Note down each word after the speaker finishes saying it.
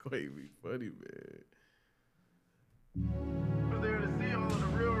Quay be funny, man. was there to see all of the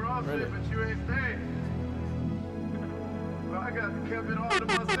real raw shit, but you ain't staying. Well, I got to keep it all to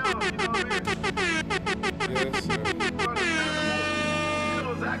myself, you know what I mean? Yes, sir. You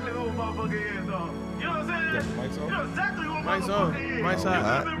know exactly who a motherfucker is, though. You know what I'm saying? Mike's on? You know exactly who a Mike's motherfucker on. is. Mike's You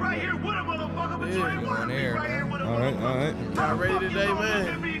hot. could've been right here with a motherfucker, but you ain't want to be right here with a motherfucker. All right. Y'all ready today, Look man?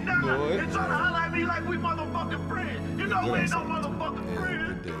 at me now Boy. and try to highlight me like we motherfucking friends. You know we ain't no motherfucking friends.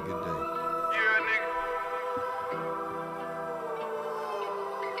 Good day. Yeah, nigga.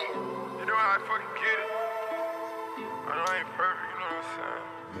 You know how I fucking get it. I know I ain't perfect, you know what I'm saying?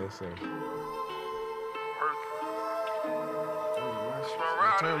 Yes, sir. Worth it. It's my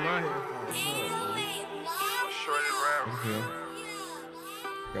ride. Turn my head. Shorty rap. Okay.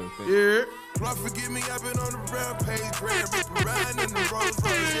 Gotta think. Yeah. Lord forgive me, I've been on the rampage, grand ripping, riding in the Rolls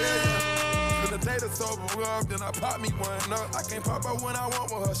Royce, yeah. Been a day to sober up, then I pop me one up. I can't pop her when I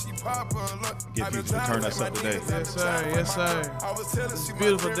want with her, she pop her up. Get people to turn us up today. Yes, sir. Yes, sir. I was telling she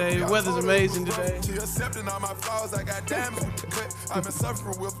Beautiful day. Weather's amazing today. She accepting all my flaws, I got damage with the cut. I've been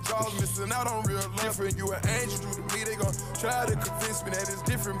suffering with withdrawals, missing out on real love. Different, you an angel to me, they gon' try to convince me that it's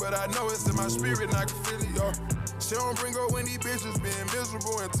different, but I know it's in my spirit and I can feel it, yo. She don't bring up when these bitches being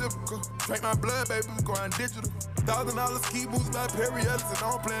miserable and typical. Drink my blood, baby, going digital. $1,000 ski boots by Perriellis, and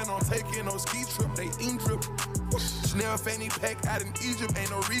I don't plan on taking no ski trip, they ink drip. Chanel fanny pack out in Egypt, ain't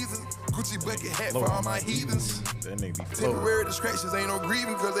no reason. Gucci bucket hat for all my heathens. That nigga be Temporary distractions, ain't no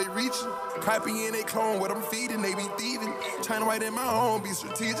grieving, cause they reaching. Copying they clone what I'm feeding, they be thieving. China white in my home, be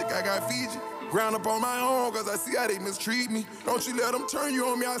strategic, I got Fiji. Ground up on my own, cause I see how they mistreat me. Don't you let them turn you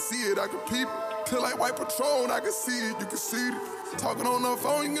on me, I see it, I can peep it. Till like white Patron, I can see it, you can see it. Talking on the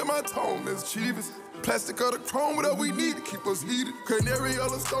phone, you can get my tone, that's cheapest. Plastic of the chrome, whatever we need to keep us heated. Canary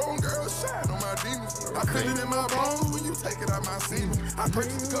yellow stone, girl, shine on my demons. I feel it in my bones when you take it out my semen. I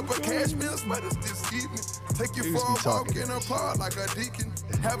purchased a cup of cashmere sweaters this evening. Take you for a walk in a park like a deacon.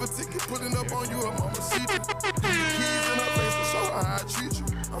 Have a ticket pulling up on you, a mama seated. Keys in her face to show her how I treat you.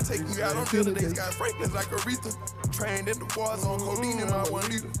 I'm taking you out on dinner dates, got Franklin's like Aretha. Trained in the war zone, codeine in my 1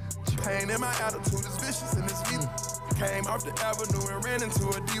 liter. Pain in my attitude is vicious in this vita. Came off the avenue and ran into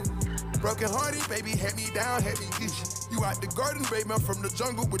a diva. Broken hearted, baby, had me down, had me itchy. You out the garden, baby, I'm from the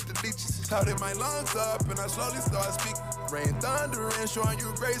jungle with the leeches. Clouded my lungs up and I slowly start speaking. Rain, thunder, and showing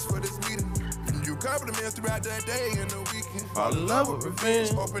you grace for this meeting. Giving you compliments throughout the day and the weekend. Fall in love with revenge.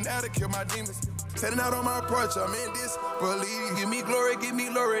 Hoping that'll kill my demons. Setting out on my porch, I'm in this. Believe, give me glory,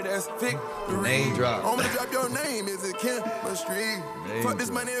 that's victory. Name drop. I'm gonna drop your name, is it chemistry? Fuck this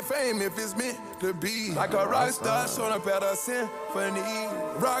money and fame if it's meant to be. Like a rock star showing up at a symphony.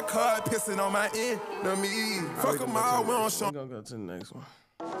 Rock hard, pissing on my enemy. Fuck them all, we don't show. We're gonna go to the next one.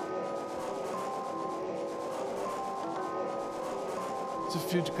 It's a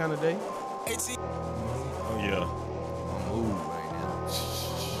future kind of day. Oh yeah. On move right now.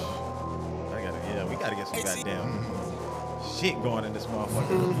 We gotta get some goddamn shit going in this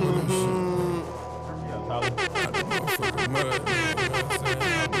motherfucker. Yeah, Tyler.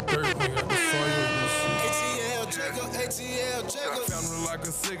 I found it like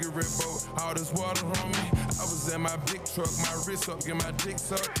a cigarette boat, all this water on me. I was in my big truck, my wrist up, get my dick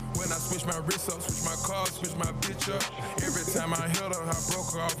sucked. When I switch my wrist up, switch my car, switch my bitch up. Every time I hit her, I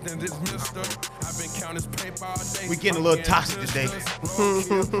broke her off, then dismissed her. I've been counting this paper all day. We getting a little toxic today.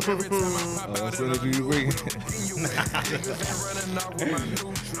 Every time I pop out That's what it be the week. running off with my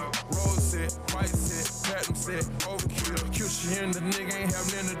new truck. Roll set, white set, platinum set, overkill. Cute shit and the nigga ain't have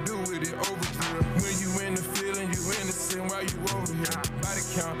nothing to do with it, overkill. When you in the feeling, you innocent while you over here. Body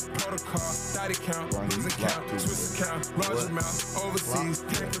count, protocol, body count, losing count, Swiss account, large amount, overseas,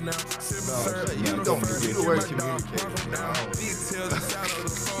 can't pronounce, civil serve, You don't universe, the way my dog, walk from down. Details inside of the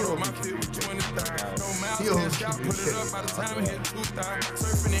photo, my fit was 20,000. No mouth, scalp, put it up by the time it hit 2,000.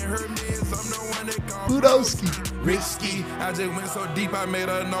 Surfing in her meds, I'm the one that gone. Budowski. Risky, I just went so deep, I made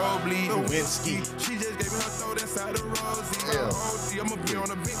her nosebleed. Lewinsky, she just gave me her throat inside the rosy. I'ma be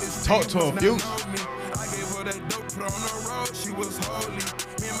on a business. Talk to him, Fuchs. I gave her that dope, put on the road, she was holy.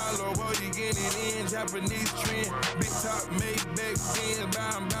 Me and my little boy, getting in, Japanese trend. Big top, made back then,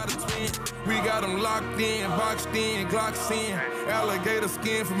 by the twin. We got them locked in, boxed in, Glocks in. Alligator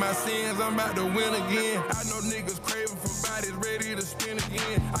skin for my sins, I'm about to win again. I know niggas craving for bodies, ready to spin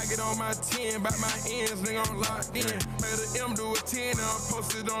again. I get on my 10, by my ends, nigga, I'm locked in. Made a M do a 10, now I'm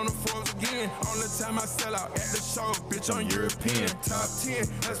posted on the fours again. Only time I sell out at the show, bitch, on European. Top 10,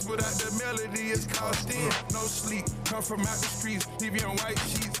 that's without the melody, it's cost in. No sleep, come from out the streets, leave you on white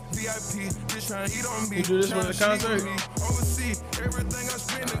sheets. VIP, just trying to eat on me. You do this with the concert? Oversee everything I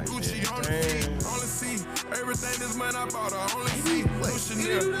spend in Gucci on the feet. Damn. Only see everything this money I bought. I only see no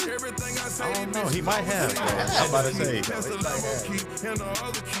Chanel. Everything I say. I don't know. He might have. I'm about to say. That's the level key and the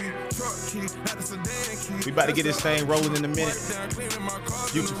other key. Truck key, not the sedan key. We about to get this thing rolling in a minute.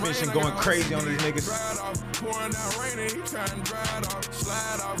 Future fishing going crazy on these niggas. Pouring down raining, he trying to dry it off,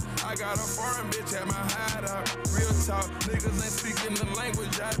 slide off. I got a foreign bitch at my hideout. Real talk, niggas ain't speaking the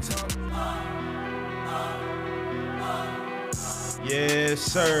language I talk. Yes,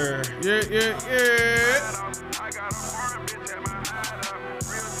 sir. Yeah. I got a foreign bitch at my hideout.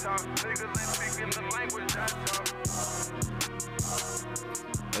 Real talk, niggas ain't speaking the language I talk.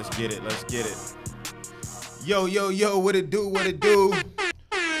 Let's get it. Let's get it. Yo, what it do? What it do?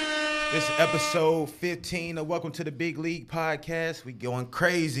 This is episode 15 of Welcome to the Big League Podcast. We going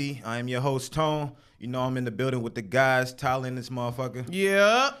crazy. I am your host, Tone. You know I'm in the building with the guys. Tyler in this motherfucker.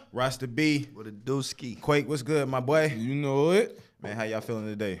 Yeah. Rasta B. What a dooski. Quake, what's good, my boy? You know it. Man, how y'all feeling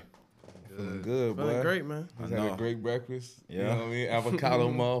today? Feeling good, boy. Feeling great, man. Just I had know. a great breakfast. Yeah. You know what I mean? Avocado,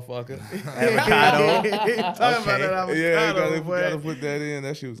 motherfucker. Avocado. Talking about that avocado, Yeah, you gotta boy. put that in.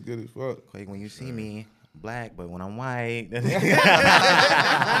 That shit was good as fuck. Quake, when you see me, black, but when I'm white. That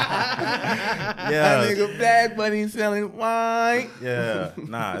Yeah. nigga black, but he selling wine. Yeah,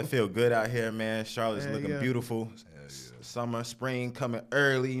 nah, it feel good out here, man. Charlotte's Yeah, looking yeah. beautiful. Summer, spring coming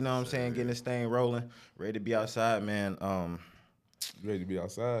early, you know what I'm saying? Getting this thing rolling. Ready to be outside, man. Ready to be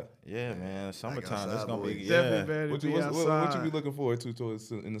outside. Yeah, man. Summertime, outside, that's gonna be boys. Definitely yeah. better to What be you outside. what you be looking forward to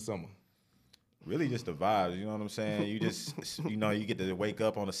towards in the summer? Really just the vibes, you know what I'm saying? You just you know, you get to wake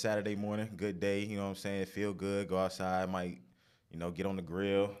up on a Saturday morning, good day, you know what I'm saying? Feel good, go outside, might, you know, get on the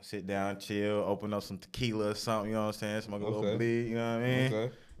grill, sit down, chill, open up some tequila or something, you know what I'm saying? Smoke a little Okay. bleed, you know what I mean? Okay.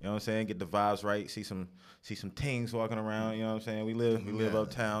 You know what I'm saying? Get the vibes right. See some teens walking around. You know what I'm saying? We live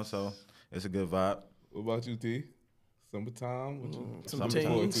uptown, so it's a good vibe. What about you, T? Summertime? What you Some looking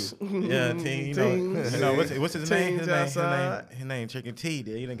forward teens. to? Yeah, teen. You Teens. know what's his name? Teens outside. His name Chicken T.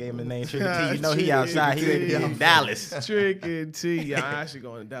 You done gave him the name Chicken T. Yeah, You know he Chicken outside. He T. in Dallas. Trick and T. Yeah, I actually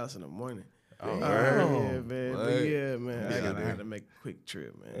going to Dallas in the morning. Oh, Yeah, word. man. What? But yeah, man. I Yeah, had to make a quick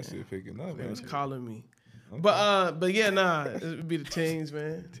trip, man. That shit picking up, They man. was calling me. But yeah, nah, it'd be the teens,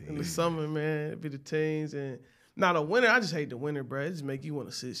 man. In the summer, man, it'd be the teens. And now the winter, I just hate the winter, bro. It just make you want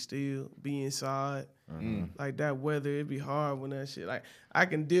to sit still, be inside. Like that weather, it'd be hard when that shit. Like I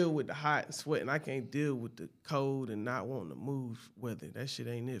can deal with the hot and sweating. I can't deal with the cold and not wanting to move weather. That shit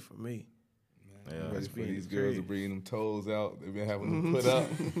ain't it for me. I'm ready for being these girls to crazy. bring them toes out. They've been having them put up.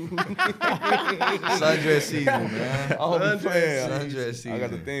 Sundress season, man. I'll be Sundress playing. Sundress season. I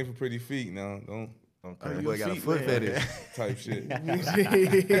got the thing for pretty feet now. Don't Oh, That your boy got a feet, foot man. fetish. type shit.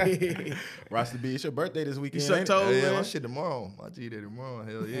 Rasta B, it's your birthday this You weekend. suck ain't it? toes, Hell yeah, man. my shit tomorrow. My G Day tomorrow.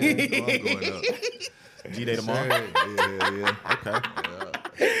 Hell yeah. You know I'm going up. G-Day tomorrow. Yeah. Okay.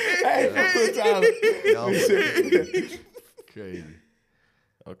 Y'all crazy.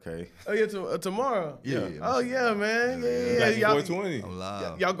 Okay. Oh yeah, tomorrow. Yeah. Oh yeah, man. Yeah. Got Y'all, 420. I'm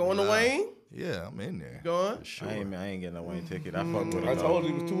live. y'all going to I'm live. Wayne? Yeah, I'm in there. Going? Sure. I ain't getting no Wayne ticket. I fuck with it. I told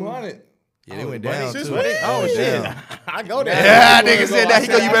you it was 200. Yeah, they went down Since too. when? Oh Went shit. down. I go there. Yeah, nigga said that. He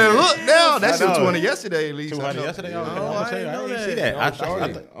go, you better look now. That shit I was know. 200 yesterday at least. 200 yesterday. Oh, I didn't know didn't that. see that. I'm I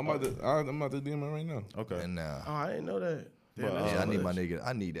about to DM it right now. Okay. And Oh, I didn't know that. Damn, Well, that's yeah, I need too my much. nigga.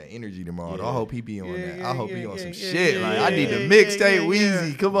 I need that energy tomorrow. Yeah. I hope he be on Yeah, that. yeah, I hope he yeah, on some yeah, shit. yeah, Like yeah, I need yeah, the yeah, mixtape yeah, Wheezy.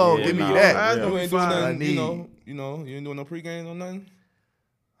 yeah. Come on, Yeah, give me nah. that. I You know ain't doing I nothing, need- you ain't doing no pregame or nothing?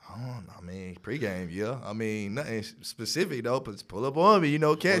 I mean, pregame, yeah. I mean, nothing specific though, but pull up on me, you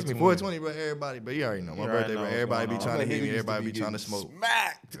know, catch me. 420, bro, everybody. But you already know. My You already birthday, know bro. what's Everybody going be on. trying to Like, hit me. niggas used to Everybody be be trying to getting smoke.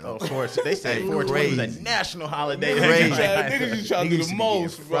 Oh, of course. They said Hey, 420 was crazy. a national holiday. Crazy. Niggas just trying to do used the to be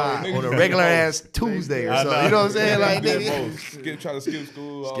most, bro. Fried Niggas on a do regular the ass Tuesday or I something. know. You know what I'm saying? Like, most. nigga. Try to skip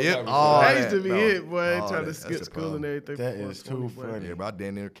school. Skip type of all shit. I used to be bro. hit, boy, All trying to that. skip That's the school and problem. everything. That for is 420, too boy. funny. Yeah, bro, I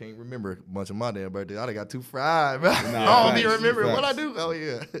damn near can't remember a bunch of my damn birthdays. I done got too fried, bro. I don't facts, even remember what I facts. do. Oh,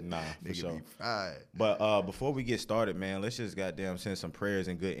 yeah. Nah, for Nigga sure. be fried. But before we get started, man, let's just goddamn send some prayers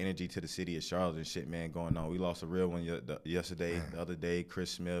and good energy to the city of Charlotte and shit, man, going on. We lost a real one yesterday, the other day, Chris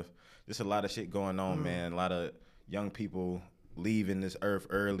Smith. Just a lot of shit going on, man. A lot of young people leaving this earth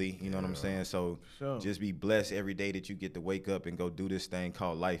early, you know what I'm saying? So Sure. just be blessed every day that you get to wake up and go do this thing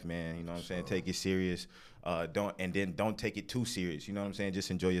called life, man. You know what I'm saying? Take it serious. Don't take it too serious. You know what I'm saying?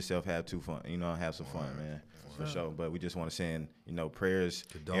 Just enjoy yourself, have fun, have some fun, man. For sure. But we just want to send, prayers,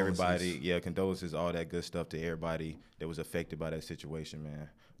 everybody, condolences, all that good stuff to everybody that was affected by that situation, man.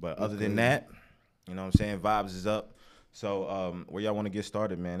 But other than that, you know what I'm saying? Vibes is up. So where y'all want to get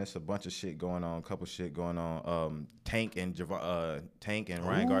started, man? It's a bunch of shit going on, couple shit going on. Tank and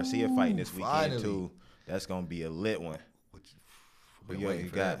Ryan Garcia fighting this weekend finally. too. That's gonna be a lit one. Who you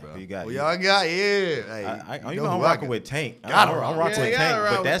got? Who you got? Well, y'all got, yeah. Hey, You know I'm rocking with Tank. Gotta I'm rock. rocking with Yeah, Tank,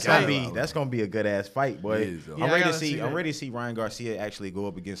 gotta but that's rock gonna with be a good ass fight, boy. It is, though. Yeah, I'm I ready to gotta see see. I'm that. ready to see Ryan Garcia actually go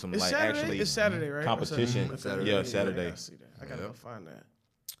up against some It's like Saturday. actually It's Saturday, right? competition. Saturday. Yeah, Saturday. I gotta see that. I gotta go find that.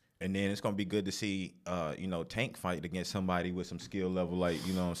 And then it's gonna be good to see, Tank fight against somebody with some skill level, like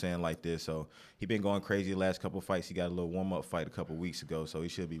you know what I'm saying, like this. So he been going crazy the last couple fights. He got a little warm up fight a couple weeks ago, so he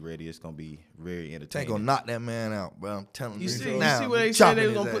should be ready. It's gonna be very entertaining. Tank gonna knock that man out, bro. I'm telling You you. see now, where they said they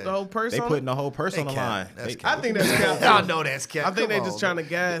was chopping gonna his put the ass. whole purse They on putting it? the whole purse on the line. That's I think that's cap. Y'all know that's cap. I think they Come just on, trying to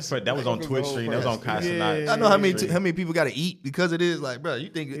gas. But that was on Twitch stream. That was on Kai Cenat. Yeah. I know how many people got to eat because it is like, bro. You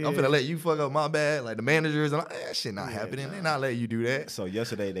think I'm Yeah. finna let you fuck up my bag? Like the managers, and that shit not happening. They not letting you do that. So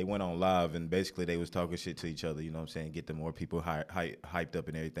yesterday they went on live and basically they was talking shit to each other, you know what I'm saying, get the more people hyped up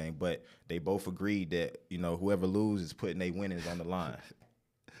and everything. But they both agreed that, whoever loses is putting their winnings on the line.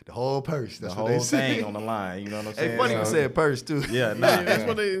 The whole purse. The That's whole what they say. thing on the line, you know what I'm saying? Hey, funny you So- said purse too. Yeah, nah. Yeah, that's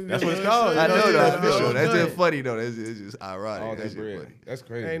what it's called. I know Yeah, that's the whole official. That's thing. just funny though. It's just ironic. All That that shit bread. funny. That's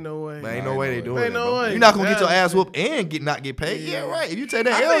crazy. Ain't no way. Man, ain't no way they doing Ain't that, no bro. way. You're not gonna get your That's- ass whooped and not get paid. Yeah, right. If you take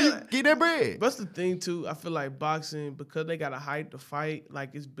that I L, feel you like- get that bread. That's the thing too. I feel like boxing, because they gotta hype the fight,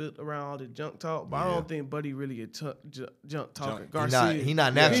 like it's built around all the junk talk. But I don't think Buddy really a junk talker. Garcia, He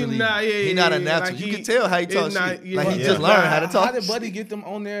not naturally. He not, he not a natural. like you can tell how he it's talks not- shit. yeah, Like he yeah. just learned how to talk. How did Buddy get them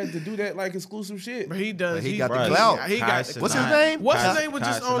on there to do that like exclusive shit? But he does. But he got the Bruh, clout. He got the What's his clout. name? What's his Kai- name was Kai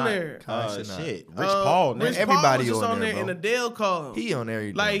just on Cenat. there. Shit. Rich Paul. Rich Now. Paul Everybody was just on on there, there, bro. and Adele called him. He on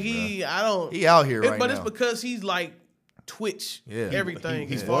everything. Like bro. I don't. He out here right but now. it's because he's like Twitch, Yeah. everything.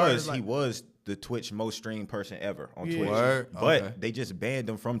 He as far as, was like, he was the Twitch most streamed person ever on Yeah. Twitch. Word? But Okay. they just banned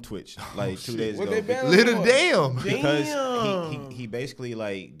him from Twitch like 2 days What ago. they banned him Little for? damn. Because Damn. he basically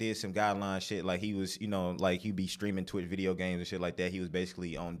like did some guideline shit. Like he was, like he'd be streaming Twitch video games and shit like that. He was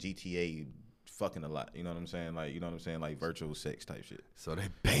basically on GTA fucking a lot. You know what I'm saying? Like virtual sex type shit. So they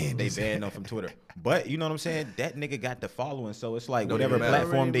banned. They banned him from Twitter. But you know what I'm saying? That nigga got the following, so it's like No, whatever it don't matter.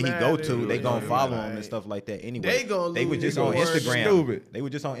 platform that he It go don't to, matter. they It gonna don't follow matter. him and stuff like that. Anyway, They gonna were lose. just They on gonna Instagram. stupid. They were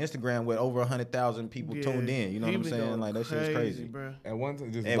just on Instagram with over 100,000 people Yeah. tuned in. You know He what I'm been saying? going Like that shit was crazy. bro. At one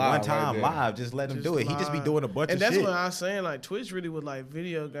time, just At live one time, right there. live, just let him Just do it. He just be live. doing a bunch and of that's shit. what I was saying. Like Twitch really was like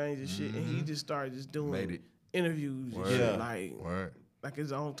video games and shit, and he just started just Made doing it. interviews and Word. shit, Yeah. Word. like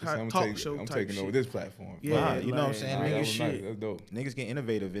his own So I'm talk taking- show I'm type taking shit. over this platform. Yeah, Wow, you know what I'm like, saying? All right, nigga that was nice. shit. That's dope. Niggas get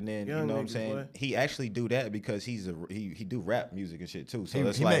innovative, and then Young you know what I'm niggas, saying. boy. He actually do that because he do rap music and shit too. So He-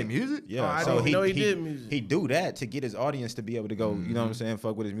 it's he like make music? Yeah, Oh, I so didn't know he did music. He do that to get his audience to be able to go. You know what I'm saying?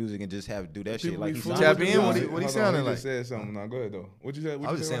 Fuck with his music and just have do that shit People like be he fooling signed Tap to in, do. what he Hold on, sounded he like? just said something. Now go ahead though. What you said?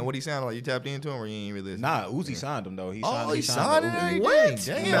 I was just saying what he sounded like. You tapped into him or you ain't really listening? Nah, Uzi signed him though. He signed. Oh, he signed it. Uzi. Everything. What?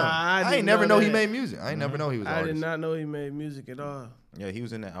 Damn. Nah, I I didn't ain't never know know he that. made music. I ain't never know he was an I did artist. not know he made music at all. Yeah, he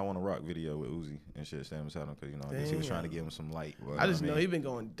was in that I Wanna Rock video with Uzi and shit. Sam beside him because I guess he was trying to give him some light. I just know he been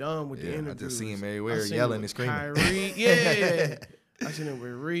going dumb with the Yeah, I interviews. just see him I everywhere seen yelling him and with screaming. Kyrie. Yeah. I seen him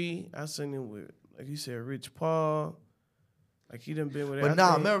with Ree. I seen him with, like you said, Rich Paul. Like he done been with. But I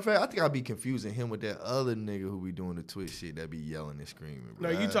nah, think- matter of fact, I think I'd be confusing him with that other nigga who be doing the Twitch shit that be yelling and screaming. No,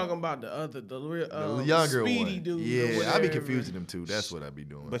 Bro. you talking about the other, the real, the younger Speedy one. dude. or Yeah, I be whatever. confusing them too. That's what I be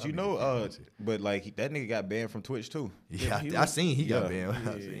doing. But I you be know, confusing shit. but like that nigga got banned from Twitch too. Yeah, he I was- seen he got yeah. banned.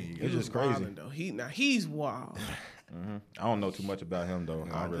 I Yeah, seen he he got was was just crazy. wildin' though. He's wild. I don't know too much about him though.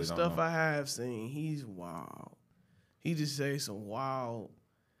 I The really stuff don't know. I have seen, he's wild. He just say some wild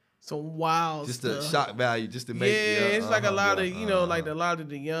just stuff. the shock value, just to Yeah, make. it's like a lot of like the a lot of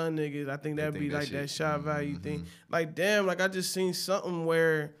the young niggas. I think that'd think be that like shit. that shock value thing. Like damn, like I just seen something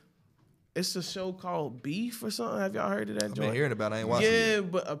where it's a show called Beef or something. Have y'all heard of that I've joint? been hearing about it. I ain't watching Yeah,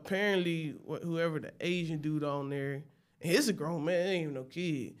 it. but apparently whoever the Asian dude on there, and he's a grown man, ain't even no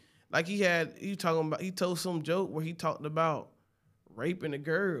kid. Like he told some joke where he talked about raping a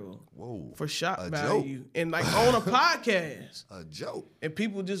girl Whoa. for shock A value and like on a podcast. A joke. And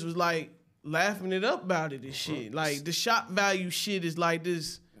people just was like laughing it up about it and shit. Like the shock value shit is like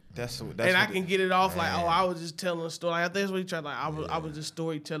this. That's And I what can get it off like, oh, I was just telling a story. Like, that's what he tried. Like, I was just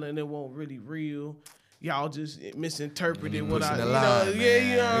storytelling and it wasn't really real. Y'all just misinterpreted what pushing I, the you line, know, yeah,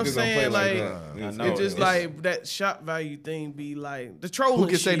 you know what I'm Niggas don't play saying? Like, that. I It's- know. it's just It's- like that shock value thing be like the trolling. Who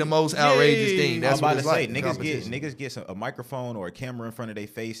can say shit. the most outrageous thing? I was That's about what to it's say. like, competition. Niggas get a microphone or a camera in front of their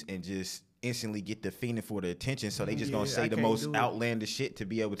face and just instantly get the feeling for the attention. So they just gonna Yeah, say I the can't most do it. outlandish shit to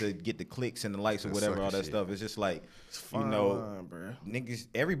be able to get the clicks and the likes or That whatever, sucker all that shit. stuff. It's just like, Fine you know, line, bruh. niggas,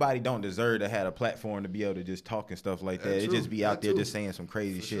 everybody don't deserve to have a platform to be able to just talk and stuff like that. That's It true. just be out That there too. just saying some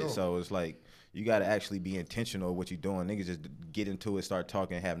crazy shit. sure. So it's like, you got to actually be intentional with what you're doing. Niggas just get into it, start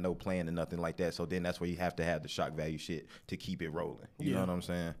talking, have no plan and nothing like that. So then that's where you have to have the shock value shit to keep it rolling. You know what I'm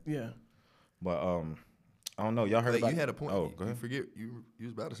saying? Yeah. But I don't know. Y'all heard Wait, about? you had a point. Oh, You go ahead. forget you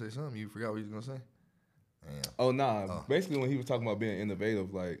was about to say something. You forgot what you was gonna say. Damn. Oh nah. Basically, when he was talking about being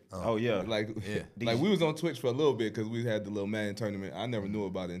innovative, like, Oh yeah. like, Yeah. like we was on Twitch for a little bit because we had the little Madden tournament. I never knew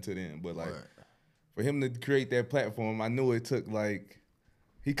about it until then, but like, Right. for him to create that platform, I knew it took like,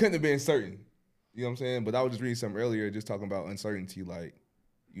 he couldn't have been certain. You know what I'm saying? But I was just reading something earlier, just talking about uncertainty. Like,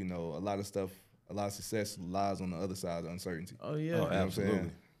 you know, a lot of success lies on the other side of uncertainty. Oh yeah. You know what I'm Absolutely.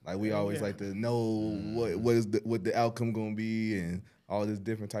 saying? Like we always yeah. like to know what the outcome gonna be and all this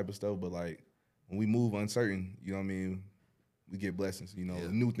different type of stuff. But like when we move uncertain, you know what I mean, we get blessings. You know,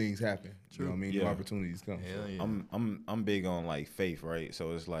 new things happen. You know what I mean? New Yeah. opportunities come. Hell yeah. I'm big on like faith, right?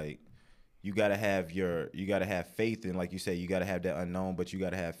 So it's like you gotta have faith, and like you say, you gotta have that unknown, but you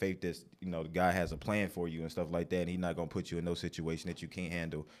gotta have faith that, you know, the guy has a plan for you and stuff like that, and he's not gonna put you in no situation that you can't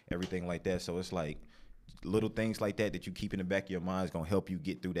handle, everything like that. So it's like little things like that you keep in the back of your mind is gonna help you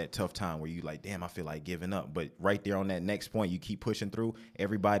get through that tough time where you like, damn, I feel like giving up. But right there on that next point, you keep pushing through.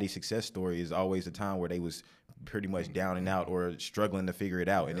 Everybody's success story is always a time where they was pretty much down and out or struggling to figure it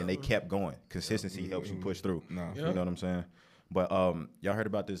out, and then they kept going. Consistency helps you push through. You know what I'm saying? But y'all heard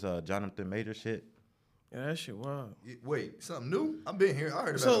about this Jonathan Major shit? Yeah, that shit wild. Wait, something new? I've been here. I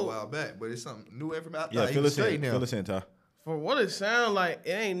heard about it a while back, but it's something new information. Yeah, fill us in, Ty. For what it sounds like, it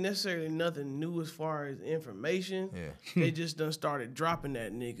ain't necessarily nothing new as far as information. Yeah. They just done started dropping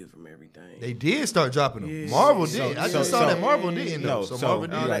that nigga from everything. They did start dropping them. Yeah. Marvel did. I just saw that Marvel didn't. No, though. So so- Marvel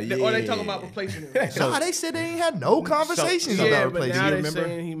did. Or they talking about replacing him. Nah, they said they ain't had no conversations Yeah, about but replacing now him. they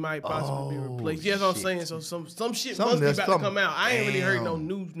saying he might possibly be replaced. Yeah, that's what I'm saying. So some shit Something must be that's about to come coming. out. I ain't really heard no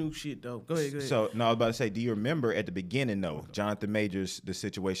Damn. new shit though. Go ahead. So no, I was about to say, do you remember at the beginning though, Jonathan Majors, the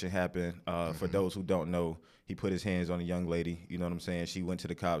situation happened. For those who don't know, he put his hands on a young lady. You know what I'm saying? She went to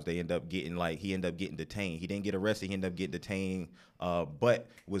the cops. They end up getting he ended up getting detained. He didn't get arrested. He ended up getting detained, but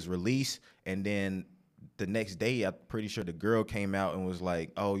was released. And then the next day, I'm pretty sure the girl came out and was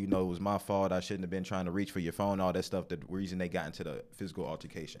like, "Oh, you know, it was my fault. I shouldn't have been trying to reach for your phone." All that stuff. The reason they got into the physical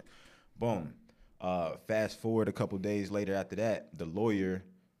altercation. Boom. Fast forward a couple days later after that, the lawyer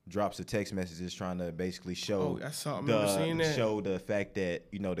drops a text messages trying to basically show I remember seeing that. show the fact that,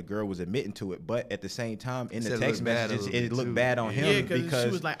 you know, the girl was admitting to it, but at the same time in the Said it text looked bad a messages little it bit, looked too. bad on Yeah, him because because she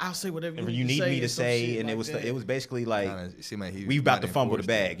was like, "I'll say whatever you need me to some say," shit and like that. it was basically like It seemed like he we about to fumble the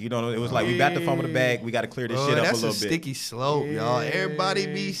bag. You know, it was like we about to fumble the bag. We got to clear this shit up a That's little a bit. sticky slope, y'all. Everybody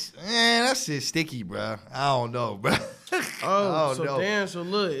be, man, that shit sticky, bro. I don't know, bro. Oh, Oh, so no. damn. So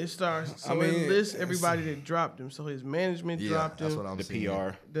look, it starts. So it lists everybody that dropped him. So his management Yeah, dropped him. that's what I'm The seeing.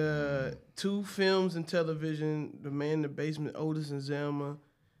 PR. The 2 films and television, The Man in the Basement, Otis and Zelma,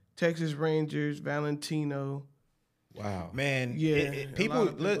 Texas Rangers, Valentino. Wow. Man, Yeah, a people, lot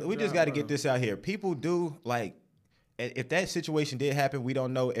of people we just drop, got to bro. get this out here. People do like, if that situation did happen, we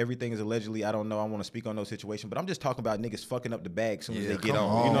don't know. Everything is allegedly. I don't know. I want to speak on no situation, but I'm just talking about niggas fucking up the bag as soon as Yeah, they get come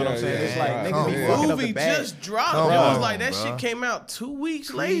on. You know what I'm on. saying? Yeah, It's like yeah, niggas be come fucking on. up the Movie bag. just dropped. Come Bro. It was on, like that bro. shit came out 2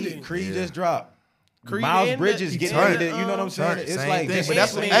 weeks later. Creed just dropped. Creed Miles and Bridges the- getting and ready the, to, you know what I'm saying? Same It's like thing, this. but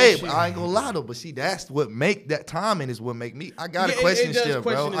that's what, Ant-Man hey, shit. I ain't gonna lie though, but see, that's what make that timing is what make me. I gotta Yeah, it question does shit, bro.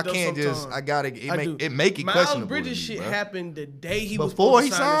 question it I though can't just. sometimes. I gotta. I do. It make it Miles questionable. Bridges to me, shit bro. happened the day he was Before supposed he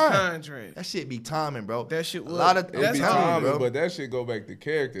to sign his signed. contract. That shit be timing, bro. That shit a was. lot of It That's be how- timing, bro. but that shit go back to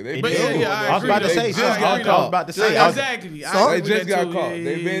character. They But been yeah, doing yeah, that I was about to shit. say, They son. just I got was caught. about to say. Yeah, I was- exactly. I So- agree They with just that got too. caught. Yeah,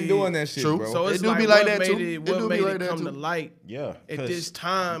 They been yeah, doing yeah. that shit, True. bro. So It it's do like be like what that, made too. it, It what do be made like it that, come too. to light Yeah, at 'cause- this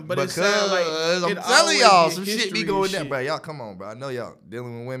time. But it Because sounds like I'm it telling always y'all, get some shit history be and going there, shit. bro. Y'all, come on, bro. I know y'all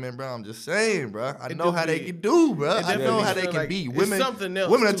dealing with women, bro. I'm just saying, bro. I It know do how they be- can do, bro. it I definitely know how they feel can like be. it's Women, something else,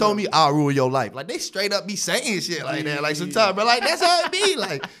 women have too, told though. me I'll rule your life. Like they straight up be saying shit like that. Like sometimes, bro. Like that's how it be.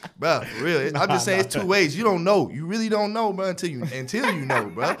 Like, bro, for real. I'm just saying it's 2 ways. You don't know. You really don't know, bro, until you know,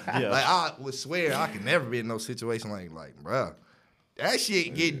 bro. Yeah. Like I would swear I could never be in no situation like, bro. That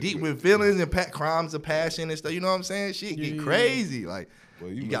shit get deep with feelings and crimes of passion and stuff. You know what I'm saying? Shit get crazy. Like,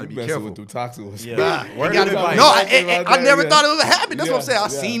 Well, you gotta be messing careful. with them toxic ones. Yeah. Bruh, Word you gotta- of advice. no, Right I there, never yeah. thought it would happen. That's what I'm Yeah, saying. I yeah.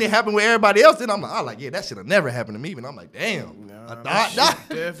 seen it happen with everybody else. Then I'm like, yeah, that should have never happened to me. But I'm like, damn. I thought,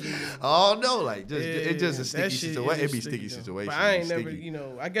 Definitely. oh no, like it just a that sticky shit situation. is It be sticky though. situation. But I ain't Sticky. never, you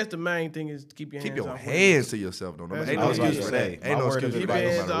know. I guess the main thing is keep your Keep hands your off hands to yourself, though. That's Ain't what no I was about excuse to for say. that. Ain't My no word of excuse Keep for your that, no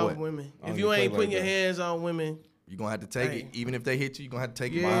hands matter off what. women. I don't If you even ain't play putting like your that. hands on women, You gonna have to take Hey. it, even if they hit you. You gonna have to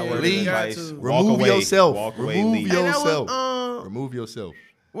take it. Yeah, My you word of Leave. got advice. to. Walk Remove away. yourself. Walk away. Remove Leave. Hey, that yourself. was, Remove yourself.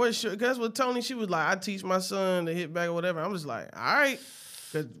 what? That's what Tony. She was like, I teach my son to hit back or whatever. I'm just like, all right,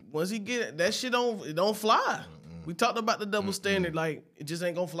 because once he get it, that shit don't fly. We talked about the double standard. Like, it just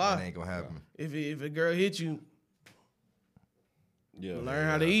ain't gonna fly. That ain't gonna happen. If a girl hit you, Yeah. learn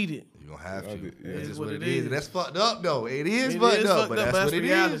how to eat it. You gonna have to. It That's is just what what it it is. is. And that's fucked up though. It is It fucked is up, fucked but up, that's but what that's it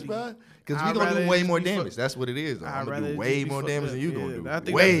reality. is, bro. Because I'd we gonna rather do way just more be damage. fucked- That's what it is. I'd I'm gonna rather do just way be more fucked damage up. than you Yeah, gonna I do.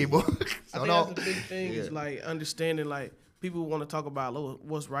 think Way that's- more. I So think no. that's the big thing is like understanding like people want to talk about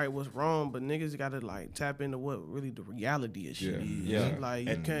what's right, what's wrong, but niggas got to like tap into what really the reality of shit is. Yeah. Like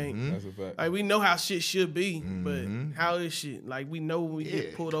you can't. That's a fact. Like we know how shit should be, but how is shit? Like we know when we Yeah.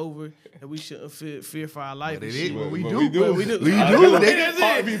 get pulled over that we shouldn't fear for our life. But and it shit. is what we But do. we do. But we do. We do, That's nigga. it.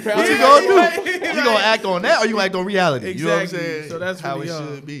 Heartbeat What pounding. you gonna do? You gonna act on that or you act on reality? You know what I'm Exactly. saying? So that's how really it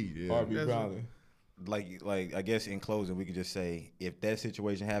young. should be. Yeah. Heartbeat That's- pounding. Like I guess in closing, we could just say if that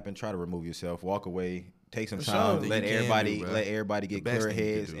situation happened, try to remove yourself, walk away, take some For time, sure. let You can everybody do, bro. let everybody The get best clear thing you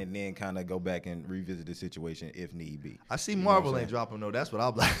can heads, do. and then kind of go back and revisit the situation if need be. I see You know Marvel what I'm ain't dropping though. That's what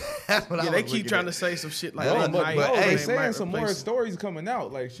I'm like. That's what Yeah, I they was keep looking trying at. to say some shit like No, that. but might- no, hey, they they saying might some more replace it. stories coming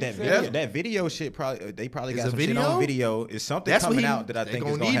out. Like she That said, video, that video shit probably they probably Is got a some shit video? on video. It's something That's what coming he, out that I they think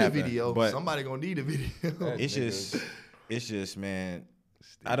gonna is gonna need happen. a video. But Somebody gonna need a video. it's just man.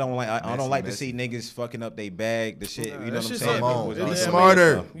 I don't like Messy, to messy. see niggas fucking up their bag. The shit, you know that what I'm shit saying? Come Yeah, on, Was yeah, be on yeah.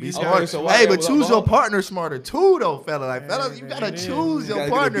 smarter. stuff. Be You smart. gotta- so why Hey, that but was choose up your all- partner smarter too, though, fella. Like, Yeah, fellas, you gotta yeah. choose You your gotta get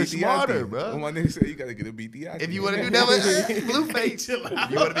a partner BTI smarter, thing. bro. When my nigga said you gotta get a BTI. If you want to do that, Blueface.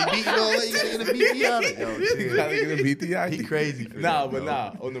 You want to be beaten on, you gotta get a BTI. Yo, you shit. gotta get a BTI. He crazy for Nah, that, but bro.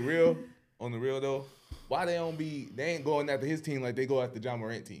 nah. On the real though, why they ain't going after his team like they go after John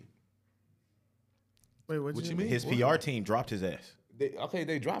Morant team. Wait, what you mean? His PR team dropped his ass.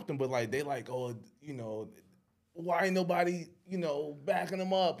 They dropped him, but like they like, oh, you know, why ain't nobody, you know, backing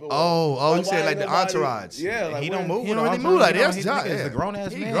him up? Or, Oh, you why said ain't like the nobody- entourage. Yeah, like He don't move. He with don't no really move like that. entourage. That's You know, Jock. he's Yeah. a grown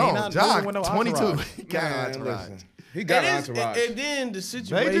ass He man. grown. He not Jock, moving with no 22. entourage. He got an Man, entourage. listen, he got an And entourage. and then the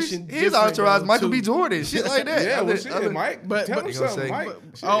situation. His different, entourage, though, Michael too. B. Jordan, shit like that. Yeah, well, Other- shit, other- Mike. but- Tell but- him He gonna something, say-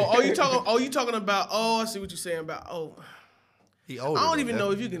 Mike. You talking about? Oh, I see what you're saying about. Oh, He older, I don't though, even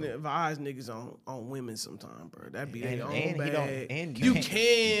know if you definitely. can advise niggas on women sometime, bro. That'd be And- their own and he bag. don't- and you you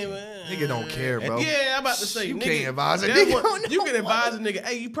can, man. Nigga don't care, bro. Yeah, I'm about to say, You nigga, can't advise a that nigga one- on You no can advise a nigga.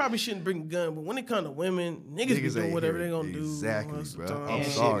 Hey, you probably shouldn't bring a gun, but when it comes to women, niggas be Niggas doing ain't whatever here. they gonna do. Exactly, most of the bro. time. I'm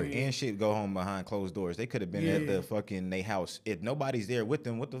And sorry. Shit, and shit go home behind closed doors. They could have been at Yeah. the fucking they house. If nobody's there with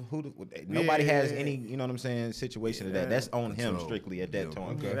them, nobody has Yeah. any, you know what I'm saying, situation of that. Yeah. That's on him Control. strictly at that Yeah.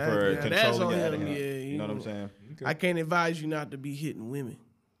 time Yeah, for that's controlling on you out of him, him. yeah, You know what I'm saying? I can't advise you not to be hitting women.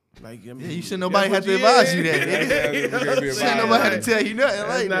 Like, I mean, Yeah, you shouldn't nobody that's have to what advise you that. Yeah, nigga. you can't be Shouldn't advised. nobody have to tell you nothing That's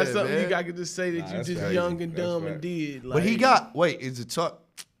like not that, something man. you got to just say that Nah, you that's just crazy. young and That's dumb fact. and did. But he got is it No,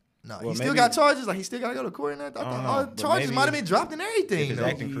 Well, he still maybe- got charges. Like he still got to go to court and that. I I don't thought know, all but charges maybe might have been dropped and If everything. his though.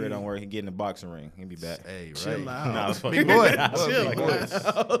 acting career don't work, he get in the boxing ring. He'll be back. Hey, Chill right. out. Nah, I was Big fucking- boy. Chill Big boy.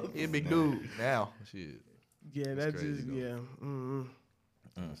 out. He a big dude now. Shit. Yeah, that's crazy, just though. yeah. Mm-hmm.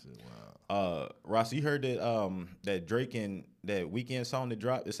 Ross, you heard that that Drake and that Weeknd song that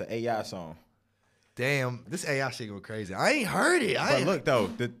dropped? It's an AI song. Damn, this AI shit go crazy. I ain't heard it. But look though,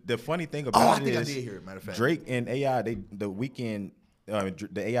 the funny thing about I it think I is did hear it. Matter of fact, Drake and AI, the Weeknd,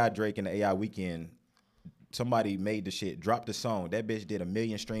 the AI Drake and the AI Weeknd, somebody made the shit, dropped the song. That bitch did 1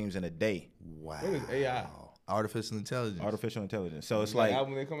 million streams in a day. Wow. What is AI? Artificial intelligence. Artificial intelligence. So it's Like like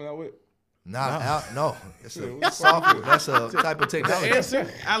album they coming out with? Not out. No, it's a software. That's a type of technology. Answer,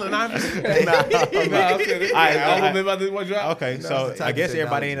 Allen Iverson. Nah, I said it. I- Album they about to drop. okay, No, so it's the type I of guess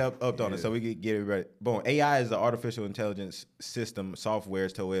everybody technology. ain't up on it, so we could get it right. Boom. AI is the artificial intelligence system software.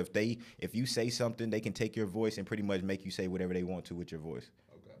 So if you say something, they can take your voice and pretty much make you say whatever they want to with your voice,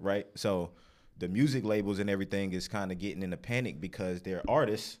 right? So the music labels and everything is kind of getting in a panic because they're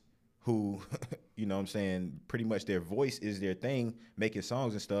artists who, you know what I'm saying, pretty much their voice is their thing, making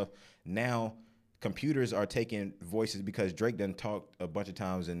songs and stuff. Now computers are taking voices because Drake done talked a bunch of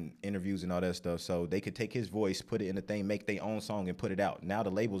times in interviews and all that stuff. So they could take his voice, put it in the thing, make their own song and put it out. Now the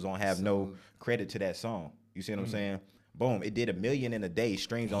labels don't have no credit to that song. You see what I'm saying? Boom. It did 1 million in a day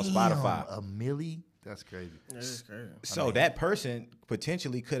streams on Spotify. A milli? That's crazy. That's crazy. So that person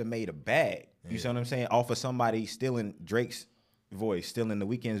potentially could have made a bag. You see what I'm saying? Off of somebody stealing Drake's voice, stealing the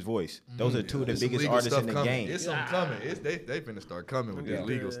Weeknd's voice. Those are two of the It's some biggest legal artists stuff in the coming. game. It's something coming. They finna start coming with this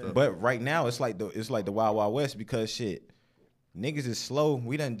legal stuff. But right now it's like the Wild Wild West because shit, niggas is slow.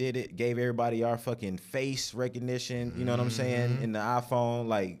 We done did it, gave everybody our fucking face recognition, you know what I'm saying, in the iPhone,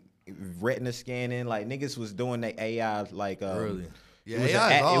 like retina scanning. Like niggas was doing the AI like Really? Yeah, it was AI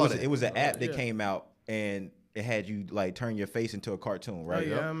an is app, all it that. was an app that Yeah. came out and it had you like turn your face into a cartoon, Oh, right?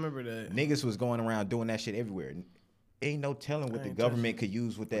 yeah, I remember that. Niggas was going around doing that shit everywhere. Ain't no telling what the ain't government could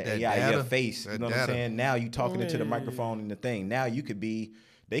use with that that AI, your data, face. that You know what I'm data. saying? Now you talking into the Yeah. microphone and the thing. Now you could be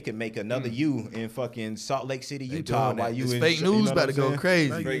They could make another you in fucking Salt Lake City, They Utah. doing While that. you This in fake you know news what about to I'm go saying?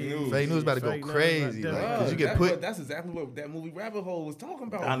 crazy. Fake news. Fake news about to go Fake news crazy. about Like, that. cause you can put That's exactly what that movie Rabbit Hole was talking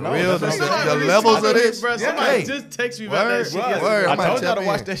about. I bro. know. real that's the, what I'm the saying. levels of this. Bro, somebody Hey, just text me about that word, shit. Word. yesterday. word. I I'm about told to y'all to tap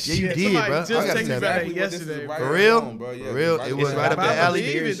watch in. that Yeah, you shit. did, Somebody bro. just I gotta text me tap about in. that yesterday, bro. For real? bro. Yeah, For real? right It was there. right up I the alley.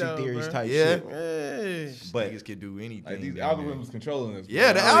 believe it, Conspiracy though, theories bro. type Yeah. shit. Hey. But Niggas can do anything. Like these man. algorithms controlling us.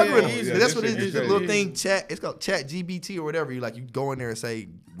 Yeah, the bro. algorithm. yeah, That's this what it shit is. The crazy. little thing, chat. It's called Chat GBT or whatever. You go in there and say,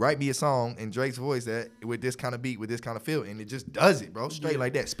 write me a song in Drake's voice that with this kind of beat, with this kind of feel, and it just does it, bro. Straight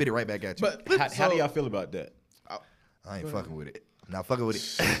like that. Spit it right back at you. But how do y'all feel about that? I ain't fucking with it. I'm not fucking with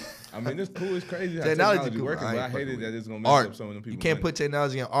it. I mean, it's cool. It's crazy how Technology technology cool. working, I but ain't I hate fucking it with that it's gonna mess Art. up some of them people. You can't put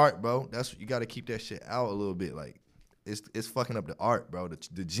technology in art, bro. You got to keep that shit out a little bit. Like it's fucking up the art, bro.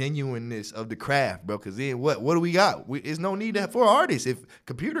 The genuineness of the craft, bro. Because then what do we got? There's no need for artists. If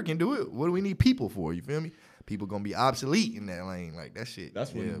computer can do it, what do we need people for? You feel me? People gonna be obsolete in that lane. Like that shit.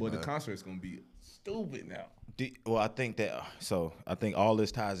 That's when yeah, the bro. concert's gonna be stupid now. Well, I think that I think all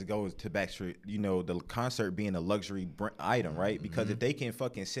this ties to go to Backstreet. You know, the concert being a luxury item, right? Because if they can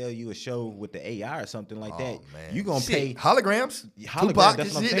fucking sell you a show with the AI or something like that, man. you gonna Shit, pay holograms. holograms. Tupac That's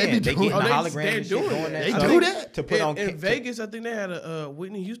and what I'm shit, saying. They They be doing getting the Oh, holograms they're and shit doing going it. that They stuff do that? to put on In Vegas, I think they had a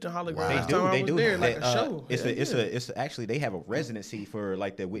Whitney Houston hologram. Wow. Last They time I do. was there, like a They, show. It's actually they have a residency for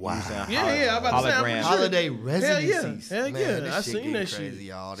like the Whitney Houston Yeah, I'm about to say, I'm hologram. pretty sure. Holiday Hell residencies. yeah. Hell Man, yeah. this I shit seen getting that shit. crazy,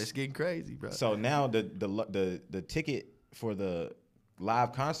 y'all. This getting crazy, bro. So now the ticket for the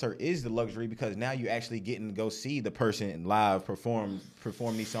live concert is the luxury because now you actually getting to go see the person live perform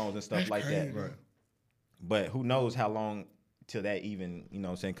these songs and stuff like that. Right. But who knows how long till that even, you know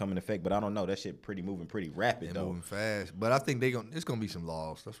what I'm saying, come in effect. But I don't know. That shit moving pretty rapid They're though. moving fast, but I think it's gonna be some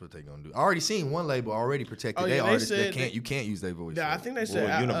laws. That's what they're gonna do. I already seen one label already protected Oh, their yeah, they artists that said you can't use their voice. Yeah, I so. think they said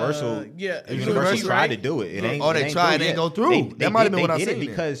Well, Universal, yeah, Universal tried to do it. It ain't. Oh, they ain't tried, through it ain't yet. go through. That might have been what I They did seen it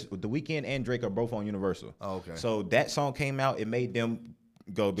then. because The Weeknd and Drake are both on Universal. Oh, okay. So that song came out. It made them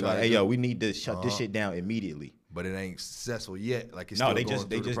go be like, Try "Hey, to yo, do- we need to shut this shit down immediately." But it ain't successful yet. Like it's No, still they going just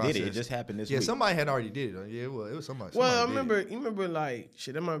through the did it. It process. just happened this Yeah, week. somebody had already did it. Yeah, it was somebody. Well, I somebody did it. you remember like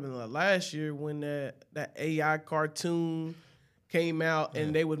shit. That might have been like last year when that AI cartoon came out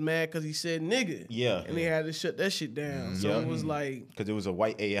and they was mad because he said nigga. Yeah. and they had to shut that shit down. So it was like, Because it was a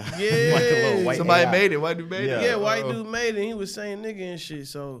white AI. Yeah. like a little white Somebody AI. made it. White dude made Yeah. it. yeah, white Oh. dude made it. And he was saying nigga and shit.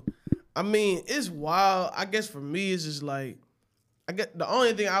 So I mean, it's wild. I guess for me, it's just like I get the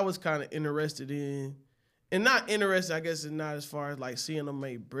only thing I was kind of interested in. And not interested, I guess, is not as far as like seeing them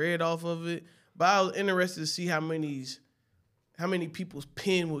make bread off of it. But I was interested to see how many people's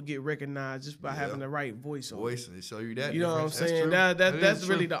pen would get recognized just by having the right voice on it. Voice and show you that. You know what I'm difference. That's saying? true. That's is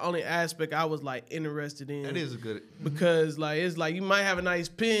really true. the only aspect I was like interested in. That is a good. Because like it's like you might have a nice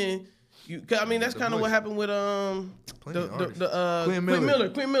pen. Cause, I mean that's The kind of what voice. happened with Plenty of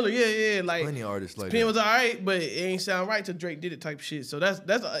artists. Quinn Miller. Yeah. Like Plenty of artists like pen that. was all right, but it ain't sound right till Drake did it type shit. So that's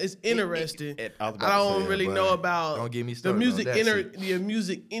it's interesting. I was about I to don't say, really but know about don't get me the started music on that shit. the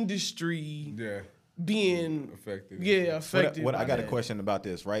music industry Yeah. being Affected. affected. What I by got a that. question about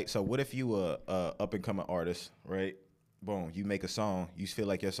this, right? So what if you a up and coming artist, right? Boom, you make a song, you feel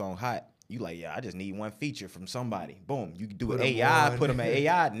like your song hot. You like, yeah, I just need one feature from somebody. Boom, you can do Put an 'em AI, on. put them in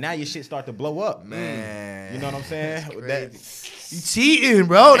AI. Now your shit start to blow up. Man. You know what I'm saying? That, You cheating,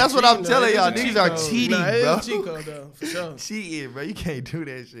 bro. That's what I'm Cheating, telling though. y'all. It is Niggas a are cheat code. cheating, Nah, it bro. is a cheat code, though, for sure. Cheating, bro. You can't do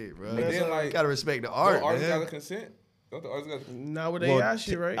that shit, bro. But then, like, gotta respect the Don't art, artists man. gotta consent? Don't the artists gotta? Not with well, AI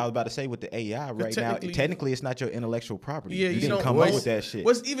shit, right? I was about to say with the AI right now, technically- technically it's not your intellectual property. Yeah, you you didn't don't come up voice- with that shit.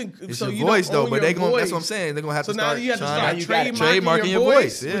 What's even It's so your you voice don't though, own but your they gonna. That's voice. what I'm saying. They're gonna have So to now start. you have to trying start to trademarking your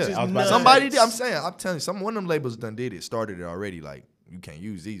voice, Yeah, which is nuts. somebody did. I'm saying. I'm telling you, one of them labels done did it. Started it already. Like you can't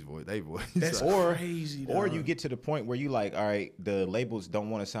use these voice. They voice. That's So, crazy. Or dog. you get to the point where you like, all right, the labels don't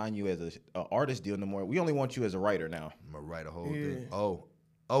want to sign you as a artist deal no more. We only want you as a writer now. I'm gonna write a whole Yeah. thing.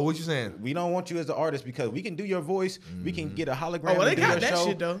 Oh, what you saying? We don't want you as an artist because we can do your voice. We can get a hologram. Oh, well, they to do got your that show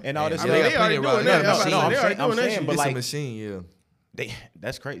shit, though. and all this. I mean, stuff. they already doing that. No, I'm no, I'm saying, saying, that but It's a like, machine. Yeah.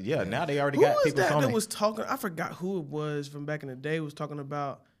 that's crazy. Yeah, now they already Who got was people that on that it. was talking? I forgot who it was from back in the day. Was talking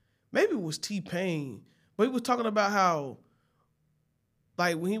about maybe it was T-Pain, but he was talking about how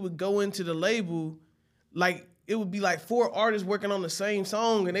like when he would go into the label, like it would be like 4 artists working on the same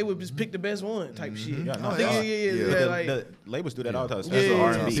song, and they would just pick the best one type shit. Yeah, no, I think, they are. yeah, The- like, the labels do that all the time, Yeah, especially yeah,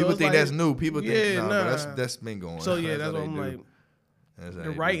 R&B. so People it's think like- that's new. People think Yeah, nah, nah. but that's been going. so yeah, that's how what they I'm do. like. That's how The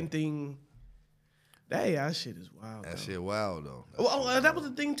they writing do. thing, that AI shit is wild. That though. shit wild though. Well, that was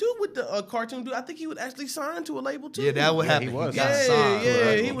the thing too with the cartoon dude. I think he was actually signed to a label too. Yeah, that would Yeah, happen. he was. got Yeah, signed, yeah,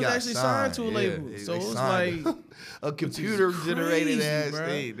 bro. he was got actually signed to a label. Yeah, so they it's signed like a computer generated crazy, ass bro.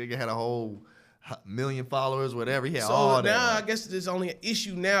 thing. Nigga had a whole million followers, whatever. He had So all now that. I guess there's only an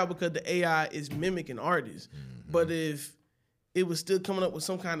issue now because the AI is mimicking artists. But if it was still coming up with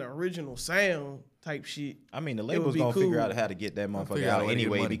some kind of original sound type shit, I mean, the would label's be gonna figure cool. out how to get that motherfucker figure out a out way to get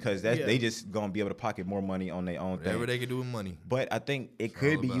anyway money. because Yeah. they just gonna be able to pocket more money on their own Whatever thing. they can do with money. But I think it all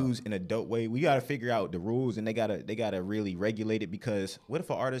could be about. used in a dope way. We gotta figure out the rules and they gotta really regulate it because what if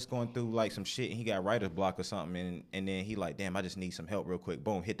an artist going through like some shit and he got writer's block or something and then he like, damn, I just need some help real quick.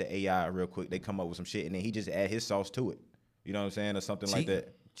 Boom, hit the AI real quick. They come up with some shit and then he just add his sauce to it. You know what I'm saying? Or something like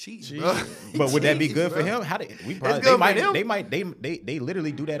that. Cheating, bro. But would that be Cheating, good for bro. him? How did we probably good for they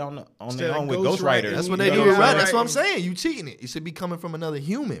literally do that on Instead their of own with ghostwriting. ghostwriters. That's what You they know do what with I'm rap. saying? That's what I'm saying. You cheating it. It should be coming from another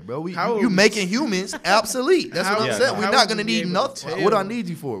human, bro. How- You making humans obsolete. That's what How- I'm saying. We're how not would gonna we be need able to nothing. What do I tell? need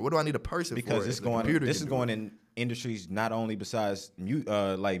you for? What do I need a person for? Because if it's the going. computer This can is do going it? in industries not only besides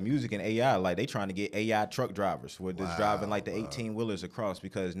like music and AI. Like they trying to get AI truck drivers with this driving like the 18 wheelers across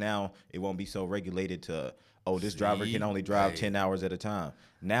because now it won't be so regulated to. Oh, this driver can only drive 10 hours at a time.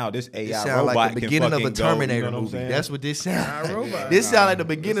 Now this AI It sound robot like the can beginning of fucking a go, you Terminator know what I'm movie. saying? That's what this sound. iRobot. This sound like the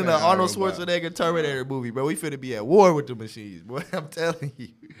beginning This of ain't Arnold iRobot. Schwarzenegger Terminator movie, bro. We finna be at war with the machines, boy. I'm telling you,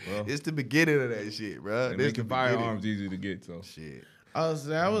 it's the beginning of that shit, bro. They This making the beginning. firearms easy to get, so. Shit. that was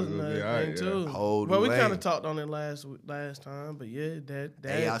It'll be another alright, thing too. Hold Well, we the kind lane. of talked on it last time, but yeah, that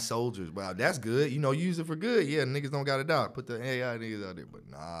AI soldiers, wow, that's good. You know, use it for good. Yeah, niggas don't got it out. Put the AI niggas out there, but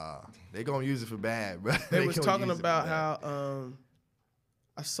nah, they gonna use it for bad, bro. They was gonna talking use it for about bad. how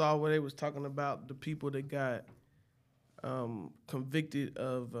I saw where they was talking about the people that got convicted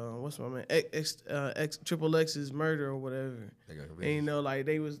of what's my man Triple X's murder or whatever. They got And you know, like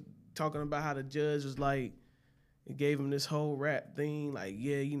they was talking about how the judge was like, it gave him this whole rap thing, like,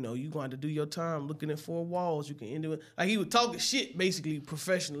 yeah, you know, you going to do your time looking at four walls, you can end it. Like he was talking shit basically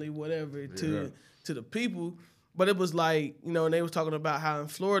professionally, whatever, to the people. But it was like, you know, and they was talking about how in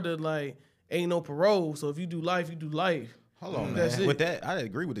Florida, like, ain't no parole. So if you do life, you do life. Hold on, That's man. it. With that, I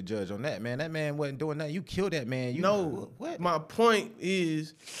agree with the judge on that, man. That man wasn't doing that. You killed that man. You No, what? my point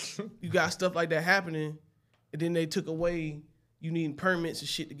is, you got stuff like that happening, and then they took away you needing permits and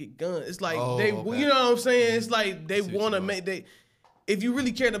shit to get guns. It's like okay. you know what I'm saying? It's like they want to make if you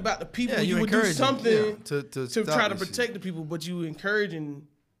really cared about the people, Yeah, you would do encourage them, something to to stop try to this protect shit. the people, but you encouraging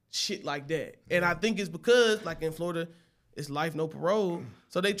shit like that. And I think it's because, like in Florida, it's life, no parole.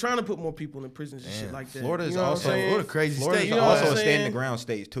 So they trying to put more people in prisons and shit like that. Florida is you know also what I'm saying? Florida crazy Florida state. is You know what also I'm a stand saying? the ground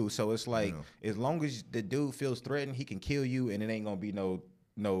state too. So it's like as long as the dude feels threatened, he can kill you, and it ain't gonna be no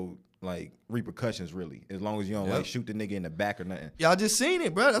like repercussions really. As long as you don't like shoot the nigga in the back or nothing. Y'all just seen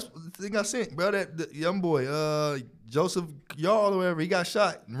it, bro. That's the thing I sent, bro. That the young boy, Joseph Yall or whatever, he got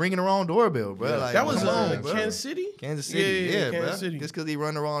shot ringing the wrong doorbell, bro. Like, That was come on, bro. Kansas City? Kansas City, yeah, Kansas bro. City. Just because he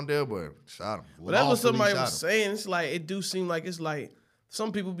run the wrong doorbell, shot him. But that's what Lawfully somebody shot was him. saying. It's like it do seem like it's like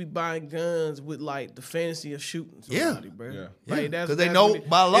some people be buying guns with like the fantasy of shooting somebody, bro. Yeah. Like, Yeah, that's 'cause they that's know what it-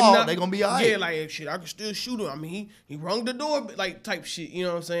 by it's law they gonna be all right. Yeah, like shit, I can still shoot him. I mean, he rung the door, like type shit. You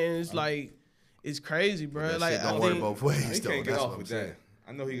know what I'm saying? It's like it's crazy, bro. That Like shit I don't work think both He ways, can't though. get That's off what I'm with saying. that.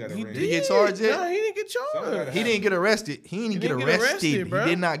 I know he got a he ring. Did he get charged yet? Nah, he didn't get charged. He didn't get arrested. He didn't get didn't get arrested. arrested, bro. He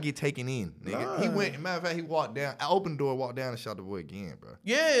did not get taken in, nigga. He Nah. went. Matter of fact, he walked down. I opened the door, walked down, and shot the boy again, bro.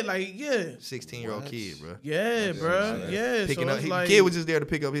 Yeah, like yeah, 16-year-old kid, bro. yeah, bro, yeah. Picking so up, it's the like, kid was just there to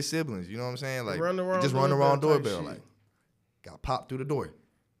pick up his siblings. You know what I'm saying? Like, Run the wrong just run the wrong doorbell type doorbell. shit. Like, got popped through the door.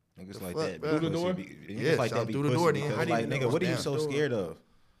 Niggas like fuck, that. bro? be Through the pussy, door? be- Yeah, Niggas like shot that be through the pussy door, then. because, How do like, you know nigga, it's what are you down? so scared of?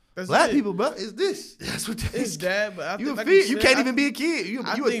 that's Black it. people, bro, is this? That's what they It's that, but I You think, a like fear. You said, can't I- even be a kid. I You think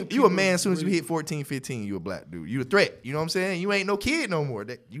a man people as soon as you really- hit 14, 15, you a black dude. You a threat. You know what I'm saying? You ain't no kid no more.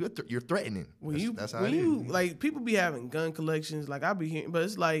 That you're threatening. That's how it is. like people be having gun collections, like I be hearing, but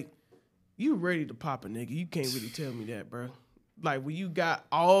it's like you ready to pop a nigga. You can't really tell me that, bro. Like when you got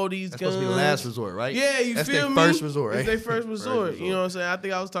all these That's guns, supposed to be the last resort, right? Yeah, you That's feel their me? first resort, right? It's their first resort. You know what I'm saying? I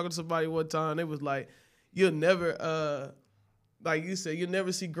think I was talking to somebody one time. They was like, "You'll never, like you said, you'll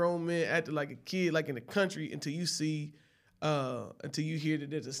never see grown men acting like a kid, like in the country, until you hear that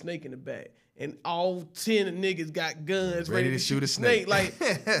there's a snake in the back, and all 10 of niggas got guns ready to shoot a snake. Like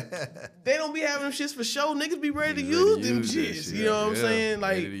they don't be having them shits for show. Niggas be ready to use them shits. You know what I'm saying?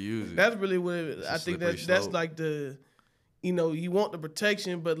 Like ready to use it. that's really what I a think slippery that's slope. like the. You know, you want the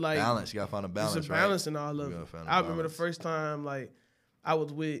protection, but like balance. You gotta find a balance. it's a balance right? in all You of gotta it. find a I remember the balance. first time like I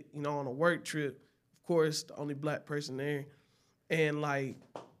was with, on a work trip, of course, the only black person there. And like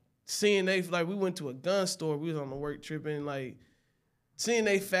seeing we went to a gun store, we was on a work trip, and like seeing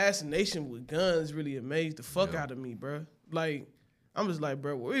they fascination with guns really amazed the fuck out of me, bro. Like, I'm just like,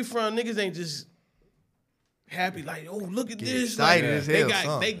 bro, where we from? Niggas ain't just happy, like, oh, look at Get this. excited like, as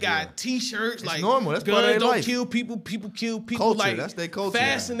hell, they got yeah. T-shirts like normal. That's part of guns their don't life. kill people, people kill people. Culture. Like That's their culture.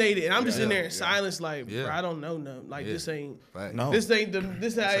 fascinated, and I'm just in there in Yeah. silence, like, Yeah. bro, I don't know nothing. Like Yeah. this ain't. Right. No. This ain't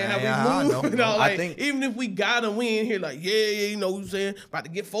this ain't ain't how how I we know. move. You know, I like think- even if we got them, we in here like yeah, you know what I'm saying? About to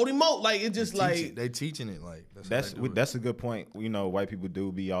get 40 more. Like it's just like They teaching it like that's That's a good point. You know, white people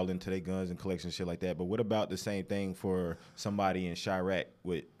do be all into their guns and collection shit like that. But what about the same thing for somebody in Chirac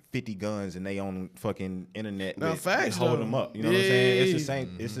with 50 guns and they on fucking internet No, with, facts, hold though. them up? You know what I'm saying? It's the Yeah.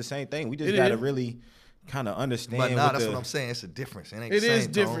 same. It's the same thing. We just It gotta is. really kind of understand. But nah, what that's the- what I'm saying. It's a difference. It ain't It the same. is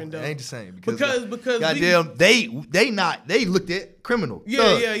different, Tone. though. It ain't the same Because goddamn they looked at criminal. Yeah,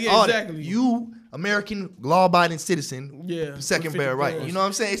 thug, yeah, all that. exactly. You American law-abiding citizen, Yeah, second with bear 50 right. guns. You know what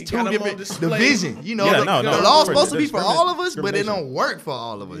I'm saying? It's You two got 'em on different display. division. You know, Yeah, the, no, the no, law's for supposed to be for all of us, but it discrimination. don't work for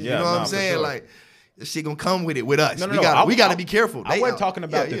all of us. Yeah, you know what nah, I'm for saying? sure. Like this shit gonna come with us. No, no, we no. gotta we gotta be careful. I They wasn't out. talking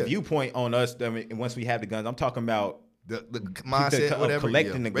about Yeah, the yeah. viewpoint on us. I mean, once we have the guns, I'm talking about the of mindset, whatever.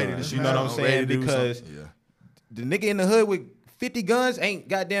 collecting the ready to guns. do You know what I'm something, saying? ready to do Because something. Yeah. the nigga in the hood with 50 guns ain't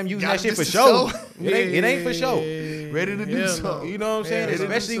goddamn using Got that shit for just to show. show. It ain't for show. Ready to do Hell something. no. You know what I'm saying? Yeah,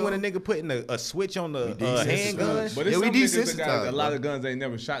 Especially so. when a nigga putting a switch on the desensitized. handgun. But Yeah, it's we some niggas that got desensitized, a lot bro. of guns ain't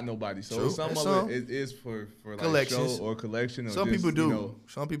never shot nobody. So True. some That's of some. it is for like Collections. show or collection. Or Some just, people do. You know,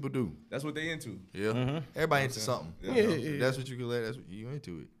 Some people do. that's what they into. Yeah. Everybody into something. Yeah. You know? Yeah. If that's what you collect. That's what you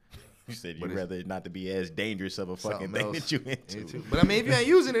into it. You said But you'd it's- rather it not to be as dangerous of a fucking Something thing else. that you into. But I mean, if you ain't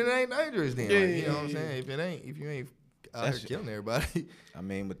using it, it ain't dangerous then. Yeah, Like, you yeah, know what I'm yeah. saying? If you ain't out That's- here killing everybody. I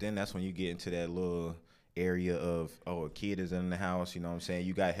mean, but then that's when you get into that little area of, a kid is in the house, you know what I'm saying?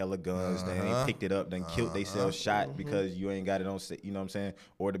 You got hella guns, they ain't picked it up, then killed themselves, shot because you ain't got it on, you know what I'm saying?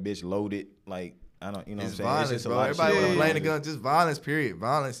 Or the bitch loaded, like, I don't, you know It's what I'm saying? violence, just a bro. lot of Everybody shit want to going blame on. the gun. Just violence, period.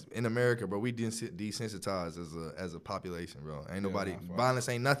 Violence in America, bro. We desensitized as a population, bro. Ain't nobody. Violence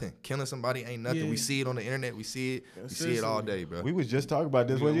ain't nothing. Killing somebody ain't nothing. Yeah. We see it on the internet. We see it. We see it all day, bro. We was just talking about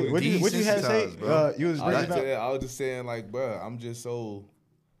this. You know, What you had to say? desensitized, bro. You was I was, bringing just, up. I was just saying, like, bro, I'm just so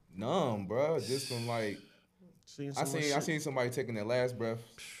numb, bro. Just from like, seeing I so much seen shit. somebody taking their last breath,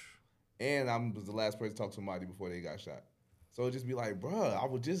 and I was the last person to talk to somebody before they got shot. So it just be like, bro,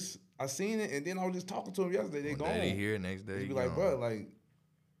 I seen it, and then I was just talking to them yesterday. They One day gone. they here, next day Just be you like, gone. bro, like,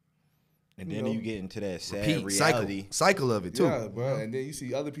 And you then know, you get into that sad Repeat reality. cycle of it too. yeah, bro. And then you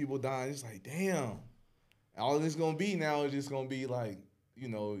see other people dying. It's like, damn. All this gonna be now is just gonna be like, you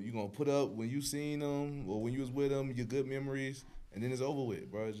know, you gonna put up when you seen them or when you was with them, your good memories, and then it's over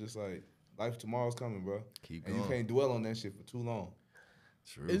with, bro. It's just like life tomorrow's coming, bro. Keep and going. you can't dwell on that shit for too long.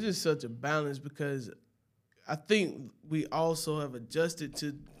 True. It's just such a balance because I think we also have adjusted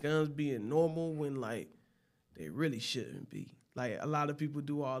to guns being normal when like they really shouldn't be. Like a lot of people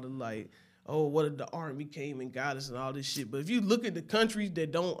do all the like, oh, what if the army came and got us and all this shit. But if you look at the countries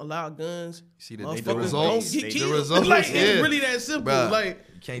that don't allow guns, See the motherfuckers results. don't get The killed. results, like yeah. it's really that simple. Bruh, Like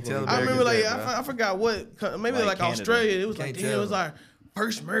you can't tell. I remember like Americans that, I forgot what maybe Like like Canada. Australia. It was Can't like damn, it tell was them. like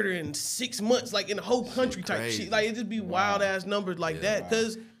first murder in 6 months, like in the whole country type Crazy. shit. Like it just be wild ass numbers like that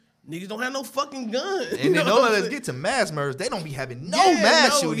because niggas don't have no fucking guns. And You then know don't what let I'm us saying? get to mass murders. They don't be having no Yeah,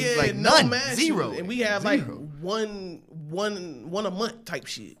 mass no, shootings, yeah, like no none, mass zero. shooting. And we have like Zero. one a month type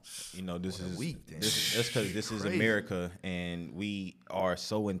shit. You know, this is week, then. that's because this is Crazy. America and we are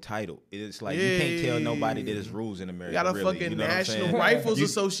so entitled. It's like you can't tell nobody that there's rules in America. We got a really, fucking you know what I'm National saying? Rifles You-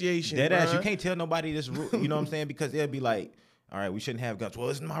 Association. Dead ass, you bruh. can't tell nobody this rule. You know what I'm saying? Because they'll be like, all right, we shouldn't have guns. Well,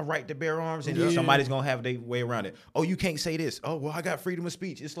 it's my right to bear arms, and Yeah. somebody's gonna have their way around it. Oh, you can't say this. Oh, well, I got freedom of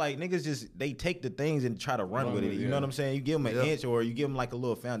speech. It's like niggas just they take the things and try to run with it. You know what I'm saying? You give them an Yep. inch or you give them like a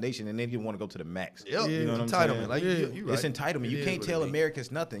little foundation, and then you want to go to the max. Yep. You know what I'm Entitlement. saying? Like, Yeah. you right. It's entitlement. It You is can't what tell it is.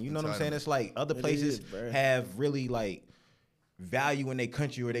 Americans nothing. You know what I'm saying? Entitlement. It's like other places is, bruh. have really like value in their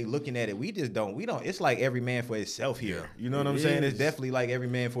country or they looking at it. We just don't. We don't. It's like every man for himself here. You know what I'm saying? It's is. definitely like every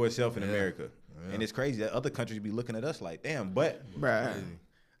man for himself in Yeah. America. And it's crazy that other countries be looking at us like, damn, but Bruh.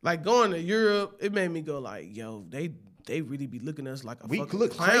 Like going to Europe, it made me go like, yo, they really be looking at us like a we fucking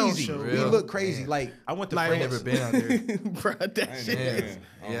look clown crazy. show. We Real. look crazy. Man. Like I went to Like, I France. never been out there. Bruh, that shit.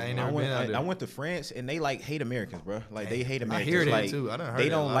 Yeah. Yeah, I ain't I never went, been out there. I went to France and they like hate Americans, bro. Like they hate I Americans. hear that like, too. I done heard they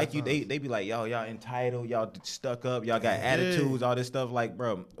that a don't lot like of you. times. They be like, y'all entitled. Y'all stuck up. Y'all got attitudes. All this stuff. Like,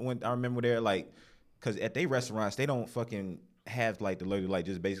 bro, when I remember they're like, cause at they restaurants they don't fucking have like the luxury like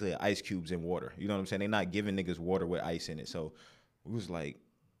just basically ice cubes and water. You know what I'm saying? They not giving niggas water with ice in it. So we was like,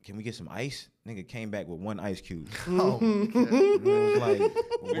 can we get some ice? Nigga came back with one ice cube. Oh, It was like,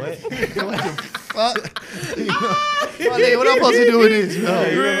 what? fuck? My nigga, what I'm supposed to do with this, bro? You know what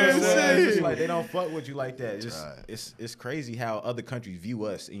I'm Real saying? It's just shit. like they don't fuck with you like that. Right. It's crazy how other countries view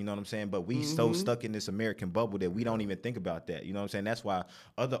us. You know what I'm saying? But we so stuck in this American bubble that we don't even think about that. You know what I'm saying? That's why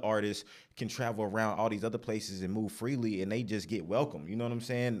other artists can travel around all these other places and move freely, and they just get welcome. You know what I'm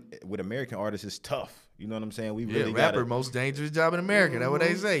saying? With American artists, it's tough. You know what I'm saying? We Yeah, really rapper, gotta, most dangerous job in America. That's what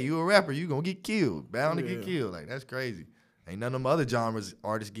they say. You a rapper, you gonna get killed. Bound to get Yeah. killed. Like, that's crazy. Ain't none of them other genres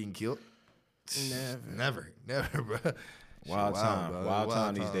artists getting killed. Never, bro. wild Shit time, bro. wild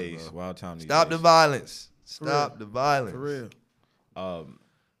time these time, days, bro. wild time these Stop the days. violence. For Stop real. the violence. For real.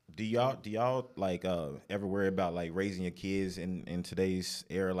 Do y'all like ever worry about like raising your kids in today's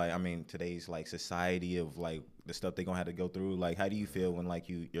era? Like, I mean, today's like society of like the stuff they're gonna have to go through. Like, how do you feel when like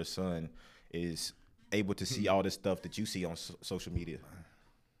your son is able to see all this stuff that you see on social media?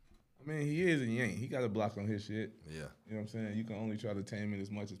 I mean, he is and he ain't. He got a block on his shit. Yeah. You know what I'm saying? You can only try to tame it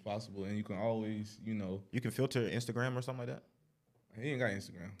as much as possible, and you can always, you know, You can filter Instagram or something like that. he ain't got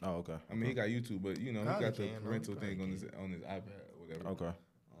Instagram. Oh, okay. I mean, he got YouTube, but you know, Probably he got the can, though. parental Probably thing on his iPad or whatever. Okay.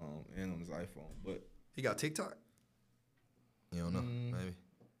 And on his iPhone. But He got TikTok? You don't know.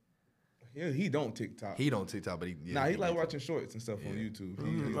 Maybe. he don't TikTok. He don't TikTok, but he Nah, he like watching shorts and stuff on YouTube.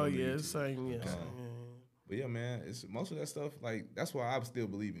 He Oh on yeah, YouTube. same. Yeah. But yeah, man, it's most of that stuff. Like that's why I still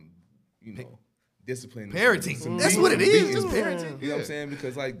believe in, you know, discipline. Parenting. Some That's beating- what it is. beating Just people. parenting. You know what I'm saying?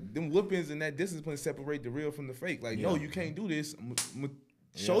 Because like them whoopings and that discipline separate the real from the fake. Like, no, Yeah. you can't do this. I'm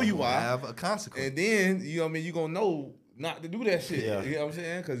show you why. Have a consequence. And then, you know what I mean, you gonna know not to do that shit. Yeah. You know what I'm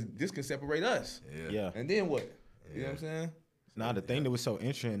saying? Because this can separate us. Yeah. And then what? You know what I'm saying? Now the thing that was so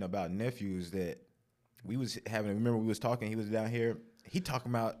interesting about nephew is that we was having. Remember we was talking. He was down here. He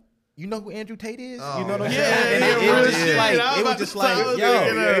talking about. You know who Andrew Tate is? Oh, you know what I'm yeah, saying? yeah, And real it was just shit. like I was it was about just to like say, I was yo.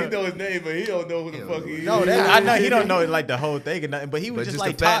 thinking, Yeah, he know his name, but he don't know who the fuck he is. No, I know he don't know like the whole thing and nothing, but he was But just just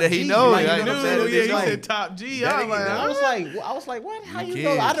like the fact top that he G, knows, like, yeah, you know what I'm I saying? know Dude, It yeah, was he like- said top G. that I nigga- was like, I was like, what? How you Kids.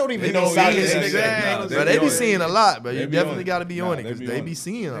 know? I don't even They know be about seeing this it. nigga. Exactly. But they be on seeing it. a lot, bro. They You be on definitely it. got to be Nah, on it they because be they on be it.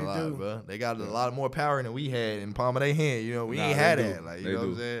 seeing a They lot, do. bro. They got a lot more power than we had in palm of their hand. You know, we ain't Nah, had they that. do. Like, you They know what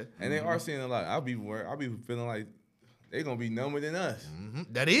I'm do. saying? And they are seeing a lot. I be feeling like they gonna be number than us.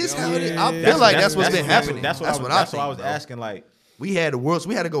 That is Yeah, how it is. yeah, I yeah. feel like that's what's been that's happening. That's what I think, was bro. asking. Like, We had the world, so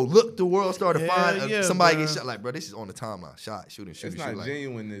we had to go look the world star to Hell find yeah, somebody bro. get shot. Like, bro, this is on the timeline. Shooting. It's not like,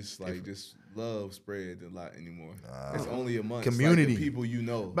 genuineness, like just love spread a lot anymore. It's only amongst Community. like, the people you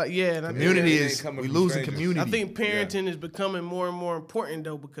know. but yeah, and I think- community it ain't is coming we from losing strangers. community. I think parenting is becoming more and more important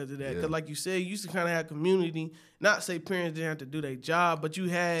though because of that. Yeah. Because like you said, you used to kind of have community. Not say parents didn't have to do their job, but you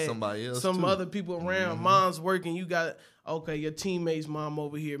had Somebody else, some too. other people around. Mom's working. You got your teammate's mom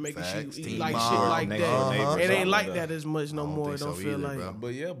over here making Facts, sure you team eat like mom, shit like next that. door neighbor, It something ain't like like that as much no I don't more. think Don't so feel either, like. bro. But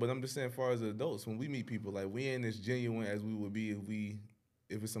yeah, but I'm just saying, as far as adults, when we meet people, like we ain't as genuine as we would be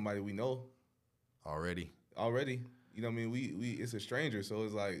if it's somebody we know already. already. You know what I mean? We it's a stranger, so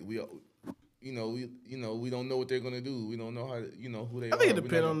it's like we don't know what they're gonna do. We don't know how who they are. I think it We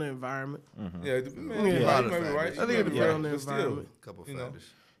depends don't on know- the environment. Yeah, it depends. Man, Yeah. you A lot might of be right. factors. I think it You might be depends right, on the but still, environment. Couple you know. factors.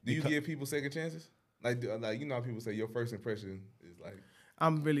 Do you give people second chances? Like you know how people say your first impression is like.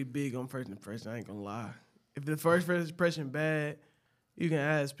 I'm really big on first impression. I ain't gonna lie. If the first impression bad, you can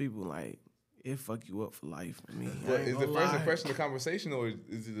ask people like, it fuck you up for life. I mean, But I ain't is the gonna first lie. impression the conversation or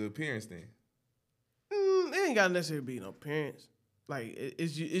is it the appearance thing? It ain't gotta necessarily be no appearance. Like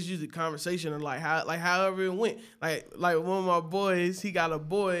it's usually conversation and like however it went. Like one of my boys, he got a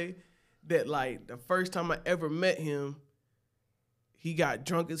boy that like the first time I ever met him, he got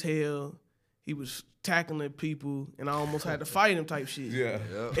drunk as hell. He was tackling people, and I almost had to fight him type shit. Yeah.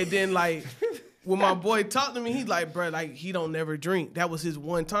 And then like when my boy talked to me, he's like, bro, like he don't never drink. That was his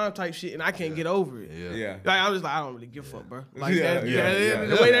one time type shit, and I can't get over it. Yeah. Yeah. Like I was like, I don't really give a fuck, bro. Like Yeah, that, yeah, yeah,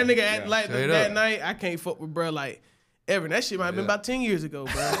 the way that nigga yeah. act like Straight that up. night, I can't fuck with bro like ever. That shit might have been Yeah. about 10 years ago,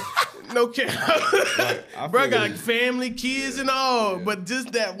 bro. No cap. I Bro feel got you. family, kids, and all, but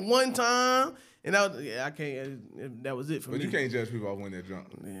just that one time, and that was, I can't. That was it for But me. you can't judge people off when they're drunk.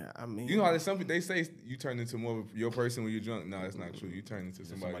 Yeah, I mean, You know how there's some people they say you turn into more of your person when you're drunk. No, that's not true. You turn into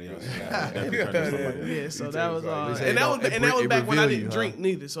somebody else. yeah. So that was all, They say and that was don't- and that was it back when I reveal didn't you, drink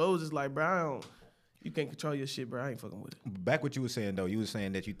neither. So it was just like, bro, I don't. You can't control your shit, bro. I ain't fucking with it. back what you were saying though. You were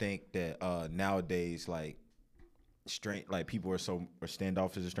saying that you think that nowadays like people are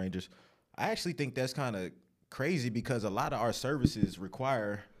standoffish as strangers. I actually think that's kind of crazy because a lot of our services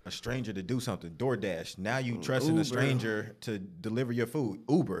require a stranger to do something. DoorDash. Now you trusting Uber. a stranger to deliver your food.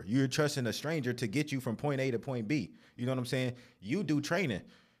 Uber. You're trusting a stranger to get you from point A to point B. You know what I'm saying? You do training.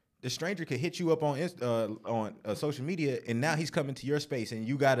 The stranger could hit you up on social media, and now he's coming to your space, and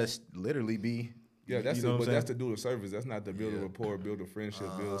you gotta literally be Yeah, that's You know what I'm that's saying? to do the service. That's not to build a rapport, build a friendship,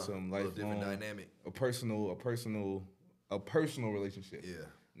 build some little different lifelong, dynamic. a personal relationship. Yeah.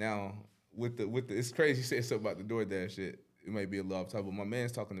 Now with the it's crazy. You said something about the DoorDash shit. It might be a lot of time, but my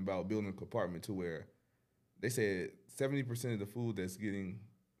man's talking about building a compartment to where they said 70% of the food that's getting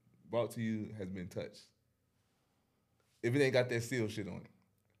brought to you has been touched. If it ain't got that seal shit on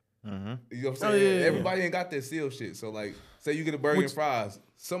it. Mm-hmm. You know what I'm saying? yeah. Everybody ain't got that seal shit. So like, say you get a burger and fries,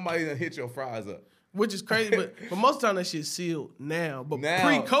 somebody done hit your fries up. Which is crazy, but most of the time that shit's sealed now. But Now.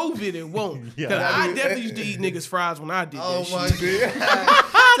 pre-COVID, it won't. Because I definitely used to eat niggas' fries when I did that shit.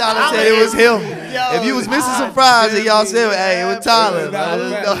 Tyler said it was him. If you was missing some fries and y'all said, hey, it was Tyler.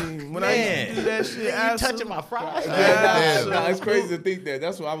 When I used to do that shit, You touching my fries? Nah, it's crazy to think that.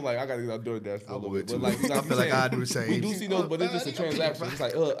 That's why I'm like, I gotta get out DoorDash for a little bit. But like, I feel like I do the same. We do see those, but it's just a transaction. It's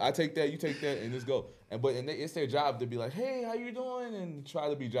like, I take that, you take that, and just go. And it's their job to be like, hey, how you doing? And try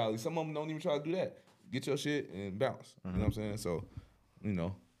to be jolly. Some of them don't even try to do that. Get your shit and bounce. You know what I'm saying? So, you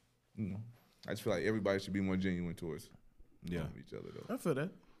know, I just feel like everybody should be more genuine towards each other though. I feel that.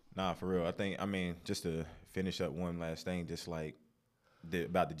 Nah, for real. I mean, just to finish up one last thing, just like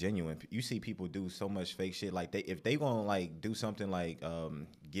about the genuine. You see people do so much fake shit. Like if they gonna like do something like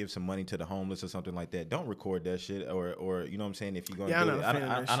give some money to the homeless or something like that, don't record that shit or you know what I'm saying. If you're gonna do it,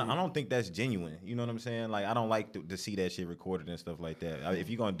 I don't think that's genuine. You know what I'm saying? Like I don't like to see that shit recorded and stuff like that. If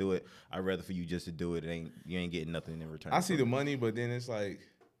you're gonna do it, I'd rather for you just to do it. You ain't getting nothing in return. I see the money, but then it's like,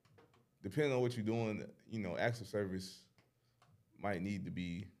 depending on what you're doing, acts of service might need to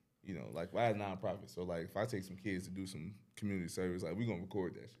be, like I had a nonprofit. So like if I take some kids to do some community service, like we gonna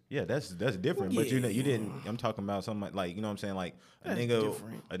record that shit. Yeah, that's different. But you didn't. I'm talking about something like you know what I'm saying. Like a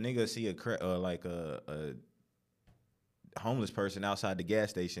nigga see a homeless person outside the gas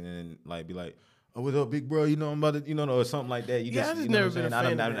station and like be like, oh, what's up, big bro? You know I'm about to, or something like that. I just never been a fan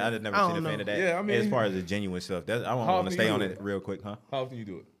of that. I just never I seen don't a fan know. of that. Yeah, I mean, as far as the genuine stuff, I don't want to stay on it real quick, huh? How often you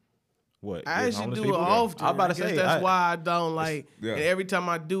do it? What? I With actually homeless do it people? often. I'm about to I guess say that's why I don't like. Yeah. And every time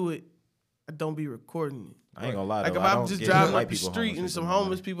I do it, I don't be recording it. I ain't gonna lie. Like though, if I I'm don't just get driving white up the people street and some or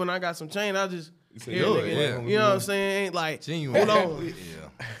homeless something. people and I got some change, I just say, here, "Yo, nigga." yeah. You know what I'm saying? Ain't like Genuine. hold on.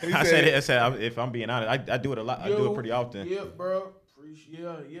 Yeah. I said if I'm being honest, I do it a lot. I do it pretty often. Yeah, bro.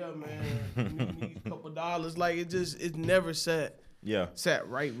 Yeah, man. You need a couple dollars. Like it never sat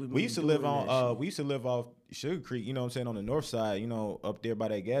right with me. We used to live off Sugar Creek, you know what I'm saying, on the north side, up there by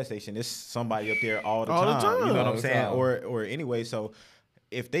that gas station. There's somebody up there all the time. You know what I'm saying? Or anyway, so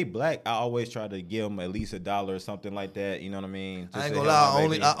if they black, I always try to give them at least $1 or something like that. You know what I mean? I ain't gonna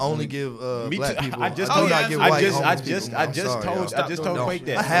lie. I only give Me black too. people. I just I do told not give white homeless people. I I'm just sorry, told y'all. Quake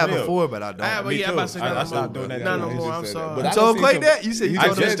that. I have for real. before, but I don't. but Me yeah, too. I'm about to say I that stopped no doing that. Not no too. more. just I'm said sorry. that. You I told see Quake some- that? You said you I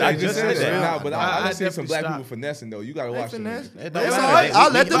told him just that? said that. Yeah. But I I see some definitely black stopped. people finessing though. You gotta watch them. finesse. niggas. It don't That's matter. all right.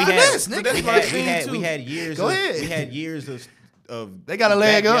 I'll let them We had- finesse, nigga. That's my thing, we too. had years. Go ahead. We had years of. They got a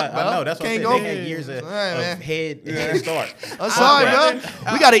leg up, bro. I know. That's what I'm Can't saying. go. They had years of, All right, man. head start. I'm sorry,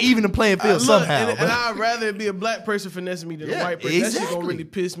 bro. We gotta even the playing field Look, somehow. and bro. I'd rather it be a black person finessing me than a Yeah, white person. That shit exactly. gonna really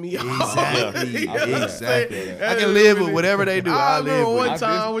piss me off. Exactly. You know what I'm Exactly. saying? I That can is live really- with whatever they do. I I'll remember live one with it.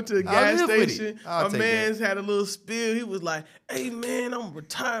 time I went to a I'll gas live with it. station. I'll My take man's had a little spill. He was like, "Hey man, I'm a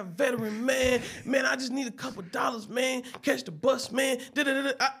retired veteran, man. Man, I just need a couple dollars, man. Catch the bus, man."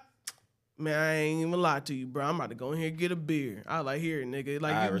 Man, I ain't even lie to you, bro. I'm about to go in here and get a beer. I like, here, nigga.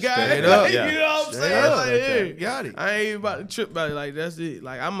 Like, I you respect got it. that. Like, Yeah. you know what I'm Straight saying? up. Like, here. You got it. I ain't even about to trip about it. Like, that's it.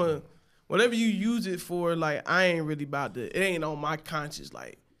 Like, whatever you use it for, like, I ain't really about to, it ain't on my conscience.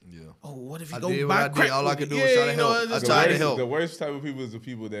 Like, Yeah. oh, what if you I go did buy what I did. crack All I with could it? do was try to you know, help. it's I just tried to like- help. The worst type of people is the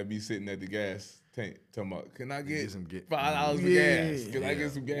people that be sitting at the gas tank talking about, can I get $5 for gas? Can I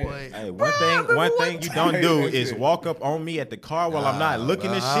get some gas? Hey, one thing you don't do is walk up on me at the car while I'm not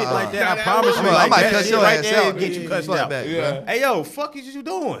looking at shit like that. I promise you. I Like might that cut shit your right ass there out. will get you cussed Fuck out. back, Yeah. bro. Hey yo, fuck is you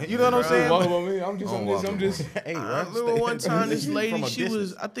doing? You know what I'm saying? Walk up on me. I'm just. Hey, I remember one time this lady, From a she was,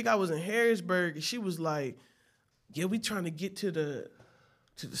 distance. I think I was in Harrisburg, and she was like, yeah, we trying to get to the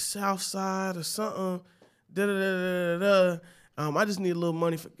south side or something. I just need a little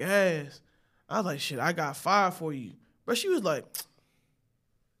money for gas. I was like, shit, I got $5 for you. But she was like,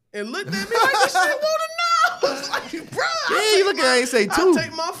 and looked at me like this shit want to know. I was like, bro, Yeah, you look at it and say I'll two.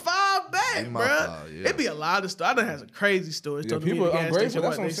 take my $5 back, Take my bro. $5, yeah. It be a lot of stuff. I done had some crazy stories. Yeah, Told me people at the are gas ungrateful. station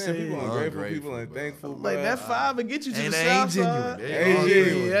That's what what I'm they saying. People said. are ungrateful. Ungrateful, People ain't bro. thankful. Like bro. that $5 will get you to And the they south ain't genuine. side. They ain't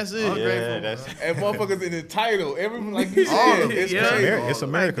genuine. Yeah, that's it. Yeah, that's And motherfuckers in the title. Everyone like you All said. of it. It's Yeah. crazy. It's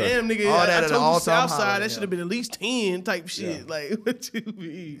America. Damn, nigga, All that I at an told you all-time Southside. holiday, That should have been at least 10 type shit. Yeah. Like, what you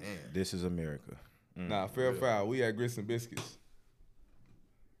mean? This is America. Nah, fair foul. We had grits and biscuits.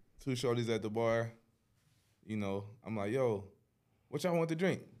 2 shorties at the bar. You know, I'm like, yo, what y'all want to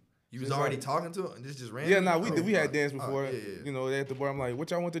drink?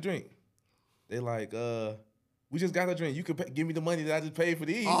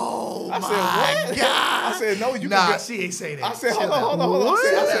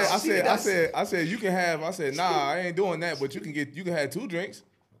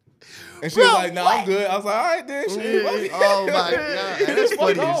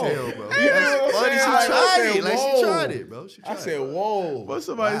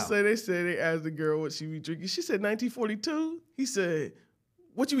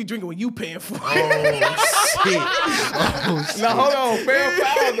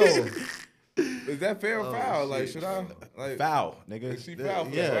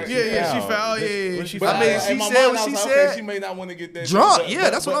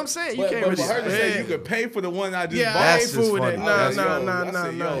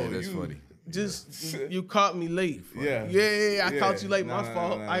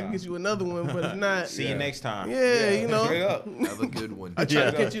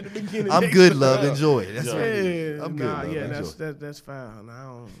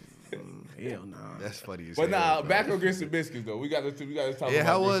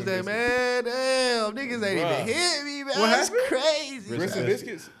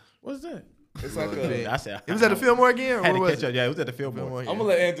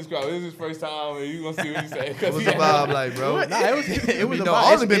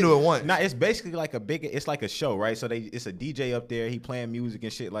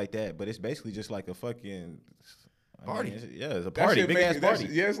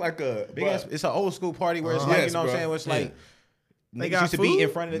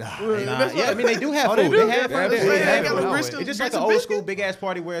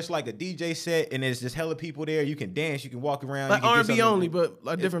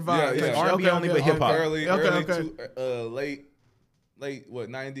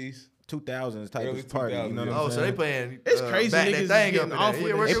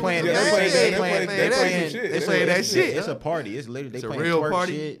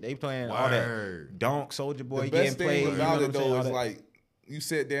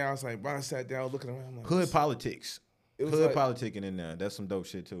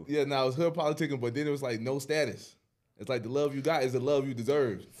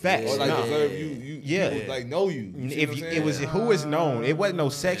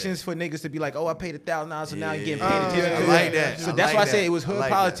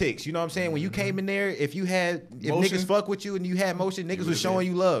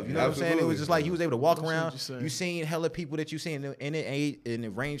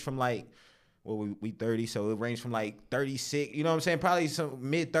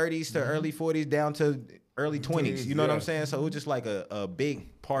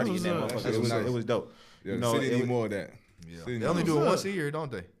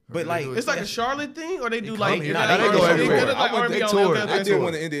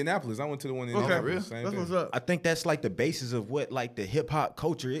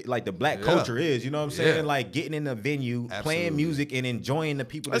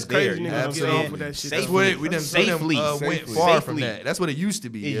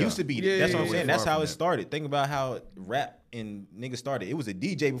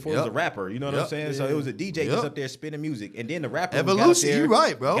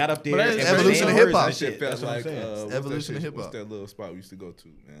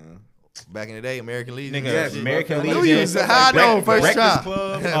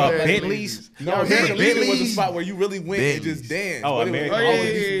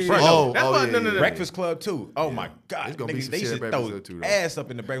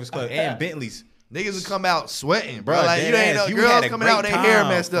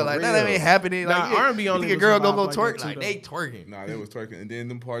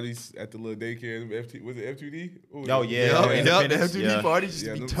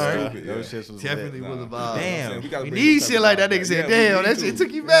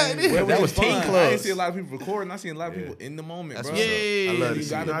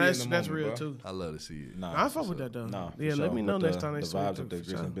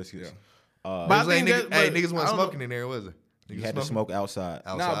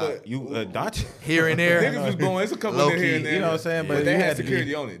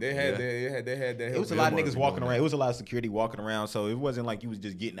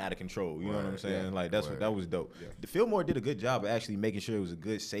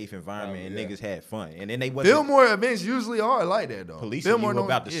 then they wasn't Fillmore events usually are like that though. policing you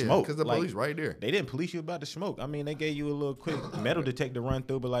about the smoke. because the Like, police right there. They didn't police you about the smoke. I mean, they gave you a little quick metal detector run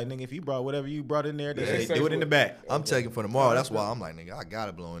through, but like, nigga, if you brought whatever you brought in there, they say do it in the back. I'm taking for the tomorrow. That's why I'm like, nigga, I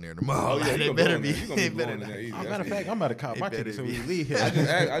gotta blow in there tomorrow. Oh yeah, They you better gonna be. be They blowing better in there easy. Matter That's of fact, easy. I'm about to cop my better tickets so be. we leave here. I just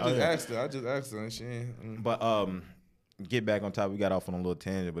yeah. asked her. I just asked her, and she. But get back on top. We got off on a little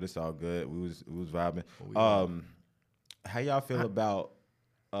tangent, but it's all good. We was vibing. How y'all feel about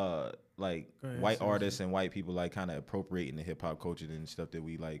like white artists and white people like kind of appropriating the hip hop culture and stuff that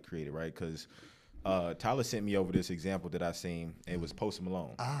we like created, right? Because Tyler sent me over this example that I seen. It was Post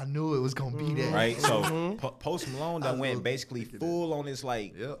Malone. I knew it was gonna be that. Right, so Post Malone done went basically full on this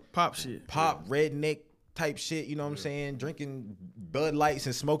like Pop shit. pop redneck type shit. You know what I'm saying? Drinking Bud Lights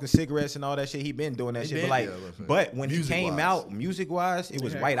and smoking cigarettes and all that shit. He been doing that shit. But like, but when he came out music wise, it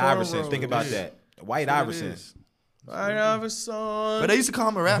was White Iverson. Think about that. White Iverson. White Iverson. But they used to call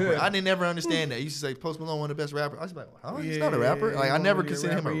him a rapper. I didn't never understand that. They used to say Post Malone one of the best rappers. I was like, huh? He's not a rapper. Like I never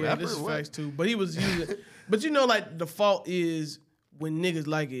considered him a rapper. This is What? facts too. But he was using. But you know, like the fault is when niggas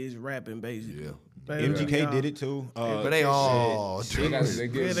like it is rapping basically. Yeah. MGK did it too. But they all They get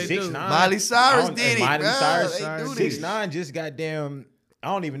they do. 6ix9ine. Miley Cyrus I don't- did it. Miley bro. Cyrus. They do this. 6ix9ine just goddamn. I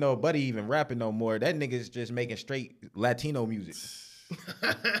don't even know if Buddy even rapping no more. That nigga's just making straight Latino music.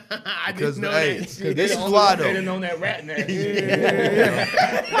 I Because didn't know hey, that shit. this is why though. on that rat now. They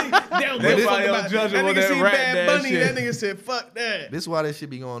don't give a fuck about judge that. him on Nigga that see rap Bad that Bunny, shit. that nigga said, fuck that. This is why that shit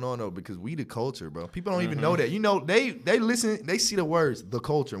be going on though, because we the culture, bro. People don't even know that. You know, they listen, they see the words, the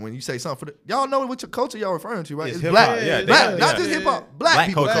culture. When you say something for the, y'all know what your culture y'all referring to, right? It's It's hip-hop. black. Yeah, black, yeah, not yeah. just hip hop, black, Black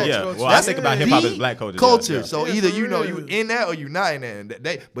people culture, culture. yeah. Well, I think about hip hop as black culture. Culture. Yeah. So Yeah, either for you know real. you in that or you not in that.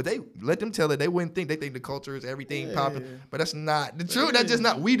 And but they let them tell it. They wouldn't think. They think the culture is everything popping, but that's not the truth. That's just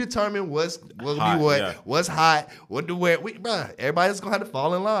not. We determine what's Hot, be what, yeah. what's hot, what to wear. Bruh, everybody's gonna have to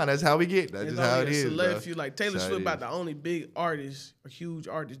fall in line. That's how we get. That's It's just how only it a is. select bruh. few, like Taylor That's how Swift, it about is. the only big artist, or huge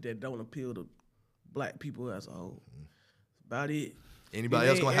artist that don't appeal to black people as a whole. About it. Anybody It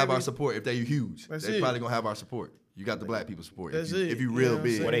else ain't gonna have our every- support if they huge? That's They it. probably gonna have our support. You got the black people support. That's if you, it. If you You real know what I'm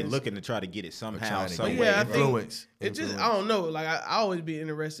big, saying? Or they looking to try to get it somehow, trying to some get way. Yeah, I think influence. it just, I don't know. Like, I always be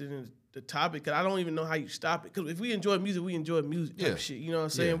interested in the topic because I don't even know how you stop it. Because if we enjoy music, we enjoy music type Yeah. shit. You know what I'm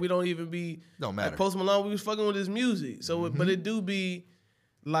saying? Yeah. We don't even be. Don't Like matter. Post Malone, we was fucking with his music. So, but it do be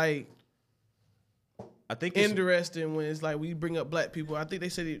like I think it's, interesting when it's like we bring up black people. I think they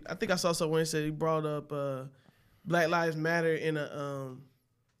said. I think I saw somewhere it said he brought up Black Lives Matter in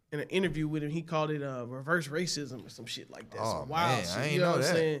an interview with him. He called it reverse racism or some shit like that. Oh, Some wild man, shit. I ain't you know know what I'm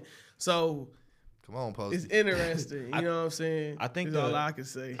that. saying? So Come on, Post. it's interesting. You know what I'm saying? I think that's all I can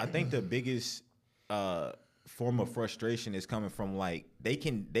say. I think the biggest form of frustration is coming from like they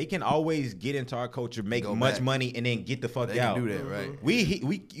can always get into our culture, make Go much back. money, and then get the fuck They out. can do that, right?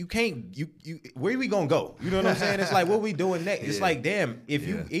 We you can't you where we gonna go? You know what I'm saying? It's like what we doing next. It's Yeah. like damn, if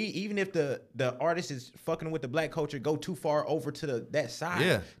you Yeah. even if the artist is fucking with the black culture, go too far over to that side,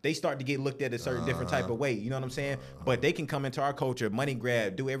 Yeah. they start to get looked at a certain different type of way. You know what I'm saying? But they can come into our culture, money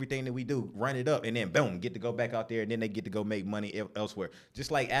grab, do everything that we do, run it up, and then boom, get to go back out there, and then they get to go make money elsewhere. Just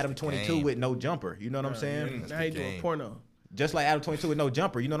like Adam 22 Game. with No Jumper. You know what I'm saying? Now he doing game. porno. Just like Adam 22 with No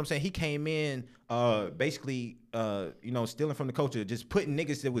Jumper, you know what I'm saying? He came in basically stealing from the culture, just putting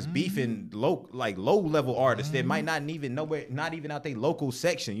niggas that was beefing low level artists that might not even out their local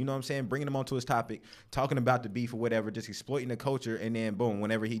section, you know what I'm saying? Bringing them onto his topic, talking about the beef or whatever, just exploiting the culture, and then boom,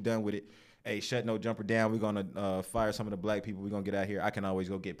 whenever he done with it, hey, shut No Jumper down, we're gonna fire some of the black people, we're gonna get out here. I can always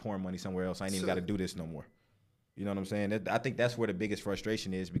go get porn money somewhere else. I ain't even gotta do this no more. You know what I'm saying? I think that's where the biggest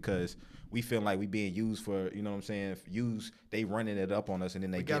frustration is, because we feel like we being used for, you know what I'm saying, they running it up on us, and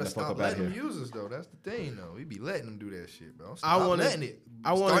then they We getting gotta the fuck stop up out letting here. them use us though. That's the thing though. We be letting them do that shit, bro. I Stop wanted- letting it.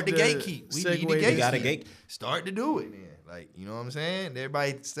 I Start wanted the to gatekeep. We need segue the this. gatekeep. Gotta gate- Start to do it then. Like, you know what I'm saying?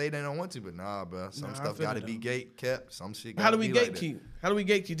 Everybody say they don't want to, but nah, bro. Some Nah, I stuff feel gotta it, be though. gate kept. Some shit gotta How do we be like that. gatekeep? How do we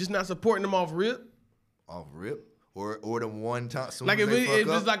gatekeep? Just not supporting them off rip? Off rip? Or the one time soon Like as if they it's fuck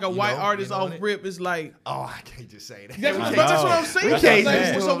just up, like a you white know, artist you know off it. rip, it's like Oh, I can't just say that. that's, We but can't- that's what I'm saying. we That's can't like,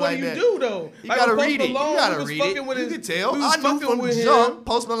 just do so it what like do you that. do though? You Like gotta with Post read it. You Malone, gotta we was read fucking it. with You his- can tell. we was I knew fucking from with him. jump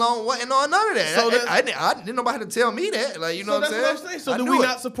Post Malone wasn't on none of that. So I didn't nobody had to tell me that. Like, you know So what that's I'm what I'm saying? saying. So I do knew we it.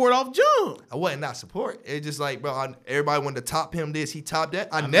 not support off jump? I wasn't not support. It's just like, bro, everybody wanted to top him this, he topped that.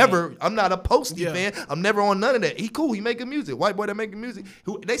 I'm not a Posty Yeah. fan. I'm never on none of that. He cool. He making music. White boy that making music.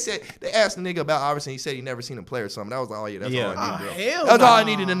 They asked the nigga about Iverson. He said he never seen him play or something. That was like, oh yeah, that's all I Ah, need, bro. hell That's all I nah.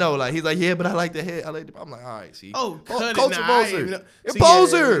 needed to know. Like, he's like, yeah, but I like the head. I'm like, all right, see. Oh, cut it. Culture Nah, I ain't poser. even know. You're See,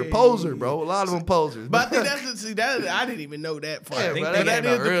 poser. yeah. Poser, bro. A lot of them posers. But I think that I didn't even know that part. Yeah, I think bro, that that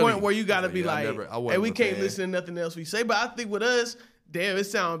is ain't the early. point where you gotta be Yeah, I like, wasn't hey, we a can't fan. listen to nothing else we say. But I think with us, damn, it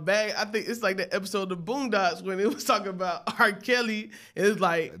sounds bad. I think it's like the episode of Boondocks when it was talking about R. Kelly. It's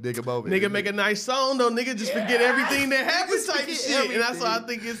like, nigga make a nice song, though. Nigga just forget everything that happened type shit. And that's why I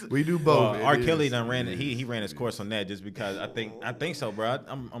think it's... We do both. R. Kelly done ran it. He ran his course on that just because I think so, bro.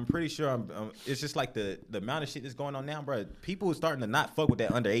 I'm pretty sure it's just like the amount of shit that's going on now, bro. People are starting to not fuck with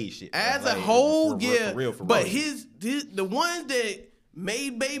that underage shit. As like, a whole, for real. But the ones that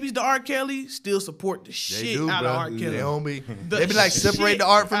made babies to R. Kelly still support the shit out of R. Kelly. They don't be. They be like separate the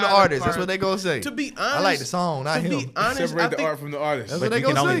art from the artist. That's what they gonna say. To be honest, I like the song, not him. Separate the art from the artist. That's But what you they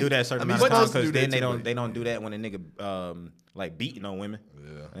can gonna only say. do that a certain I mean, amount of supposed times to because do then that they don't do that when a nigga like beating on women.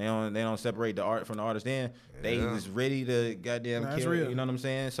 Yeah. They don't separate the art from the artist. Then they just ready to goddamn That's kill. real. You know what I'm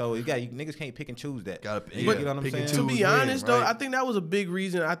saying? So you niggas can't pick and choose that. Gotta- you yeah, know what I'm pick and saying? To be choose honest, when, though, right? I think that was a big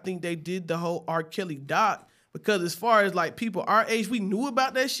reason. I think they did the whole R. Kelly doc because as far as like people our age, we knew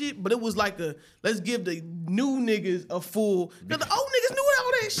about that shit, but it was like let's give the new niggas a full. Because the old niggas knew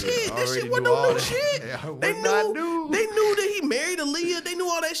all that shit. That already shit wasn't knew no all new that. shit. Yeah, They was not knew. new. They knew that he married Aaliyah. They knew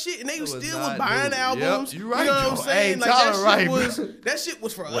all that shit, and they was still not was buying new. albums. Yep, you right, know what I'm Joe. saying? Hey, Like Tyler that shit right, was bro. that shit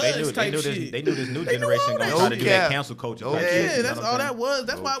was for Well, us type this, shit. they knew this new They knew generation all gonna that try to shit. do No that cap. cancel culture. No type cap. shit, you Yeah, know that's what all I'm that saying? was.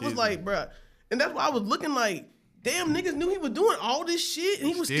 That's No why I was kidding. like, bruh. And that's why I was looking like, damn, niggas knew he was doing all this shit and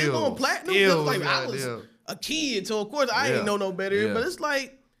he was still going platinum. still Like I was goddamn. a kid, so of course I Yeah. ain't know no better. Yeah. But it's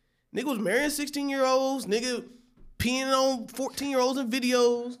like, nigga was marrying 16-year-olds, nigga peeing on 14-year-olds in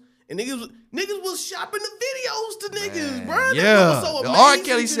videos, and niggas was shopping the videos to niggas, bruh. Yeah, That was so the R. amazing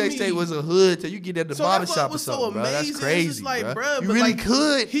Kelly to sex me. tape was a hood till you get at the So barber that's what shop or was so something, bro. That's amazing. It's crazy, just like, bro. bruh, You but really like,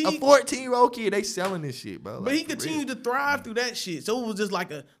 could. he- A 14-year-old kid, they selling this shit, bro. But Like, he for real. continued to thrive through that shit. So it was just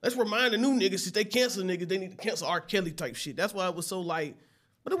like let's remind the new niggas, since they cancel niggas, they need to cancel R. Kelly type shit. That's why it was so like,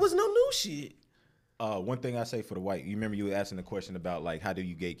 but it was no new shit. One thing I say for the white, you remember you were asking the question about like how do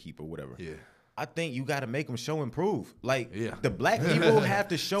you gatekeep or whatever. Yeah. I think you got to make them show and prove. Like Yeah. the black people have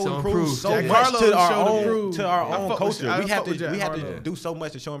to show and prove so Jack much Harlow to our showed and own proved. I own fuck with- culture. I We have fuck with to Jack we have Harlow. to do so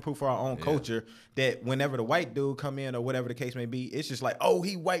much to show and prove for our own culture that whenever the white dude come in or whatever the case may be, it's just like, oh,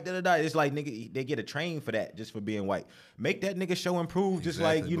 he white, da. It's like nigga, they get a train for that just for being white. Make that nigga show and prove, just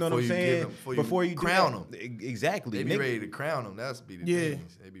like you know what I'm saying. Before you crown do them, that. Exactly. they be Nigga- ready to crown them. That's be the Yeah,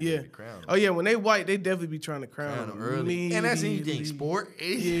 things. They be ready to crown them. Oh yeah, when they white, they definitely be trying to crown them early. And that's anything, immediately. sport. Yeah.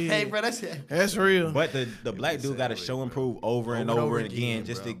 Hey, bro, that's That's real. But the black dude got to show and prove over and over and again again,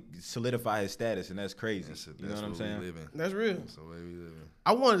 just bro. to solidify his status, and that's crazy. You know what I'm saying? That's real. That's the way we living.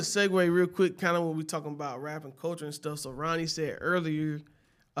 I wanted to segue real quick, kind of when we talking about rap and culture and stuff. So Ronnie said earlier,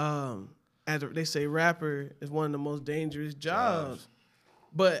 they say rapper is one of the most dangerous jobs.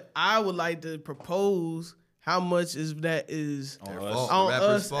 But I would like to propose how much is that is On Their us. fault. on Rapper's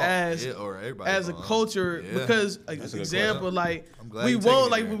us fault. as Yeah, or everybody as a fault. culture Yeah. because That's a good example like I'm glad we you taking want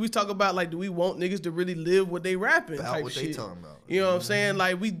it like there. when we talk about like do we want niggas to really live what they rapping About type what shit. they talking about. You know what I'm saying?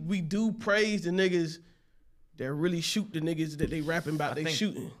 Like we do praise the niggas that really shoot the niggas that they rapping about they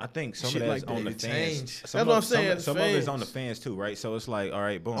shooting. I think some Shit of that's like on that. the It fans. changed. Some That's what I'm of- some- saying, Some the of it's fans. on the fans too, right? So it's like, all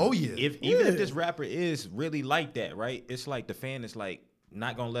right, boom. Oh, yeah. Even if Yeah. this rapper is really like that, right? It's like the fan is like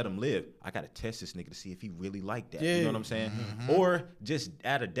not gonna let him live. I gotta test this nigga to see if he really like that. You Yeah. know what I'm saying? Mm-hmm. Or just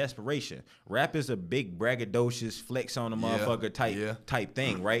out of desperation. Rap is a big braggadocious flex on a motherfucker type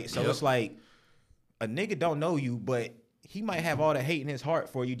thing, right? So it's like a nigga don't know you, but he might have all the hate in his heart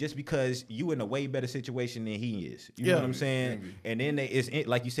for you just because you in a way better situation than he is. You know Yeah. what I'm saying? And then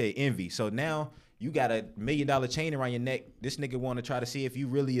like you said, envy. So now you got $1 million chain around your neck. This nigga want to try to see if you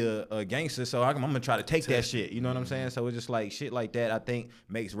really a gangster. So I'm gonna try to take that shit. You know what I'm saying? So it's just like shit like that. I think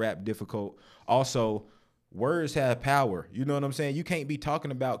makes rap difficult. Also, words have power. You know what I'm saying? You can't be talking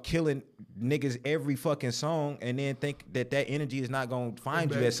about killing niggas every fucking song and then think that energy is not gonna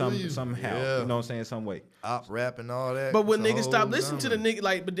find you back at to you. somehow. Yeah. You know what I'm saying? Some way. Op rap and all that. But when it's a niggas stop whole listening to the genre. nigga,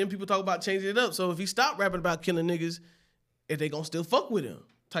 like, but then people talk about changing it up. So if he stop rapping about killing niggas, if they gonna still fuck with him,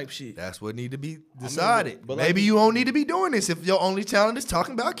 type shit. That's what need to be decided. but Maybe like- you don't need to be doing this if your only talent is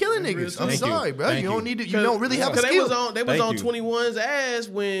talking about killing Real niggas. I'm Thank you. sorry, bro. Thank You you. don't need to. You don't really have a Because skill. they was Thank on you. 21's ass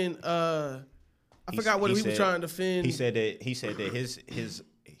when I forgot what he was said- trying to defend. He said that his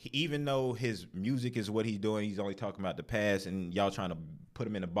even though his music is what he's doing, he's only talking about the past, and y'all trying to put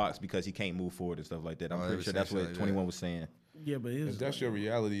him in a box because he can't move forward and stuff like that. I'm Oh, pretty they sure were that's saying what shit like 21 was saying. yeah, but it If was that's your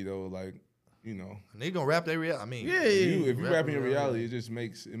reality though, like, you know, They gonna rap their reality. I mean, Yeah, if you Rapping rapping your around. reality, it just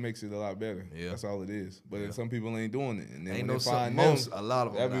makes it a lot better. Yeah. That's all it is. But then some people ain't doing it, and then Ain't when no they some- find most- them, a lot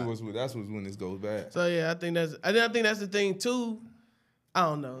of them not. that's when this goes bad. so. Yeah, I think that's the thing too. I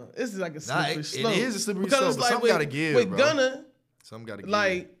don't know. This is like a Nah, slippery it slope. is a slippery Because slope, it's but like something with, gotta give, with bro. Gunna, some gotta give.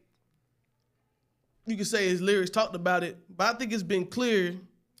 like you could say his lyrics talked about it, but I think it's been clear.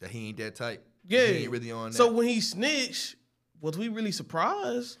 that he ain't that type. Yeah, he ain't really on that. So when he snitched, was we really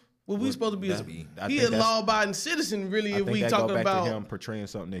surprised? Was we supposed to be? I He think a that's- law-abiding citizen, really. I If think we that talking go back about to him portraying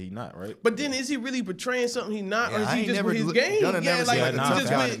something that he not, right? But then is he really portraying something he not, or Yeah, is I he ain't just never with his look- game? Gunna never seemed like a tough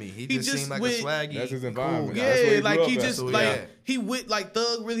guy to me. He just seemed like a with- swaggy. That's his cool environment. guy. That's where Yeah, he like grew he up at. just So, like yeah. he with like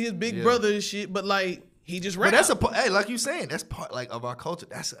Thug, really his big Yeah. brother and shit. But like he just rap. But that's hey, like you saying, that's part like of our culture.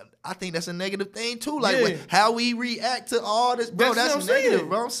 I think that's a negative thing too. Like Yeah. how we react to all this, bro. That's That's, what I'm negative, saying.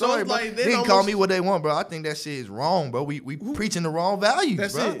 bro. I'm So sorry, it's bro. like they They can almost- call me what they want, bro. I think that shit is wrong, bro. We preaching the wrong values,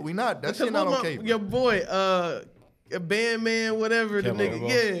 That's bro. it. We not. That Because shit not what okay. Bro. Your boy, a bandman, whatever the Kevo. nigga,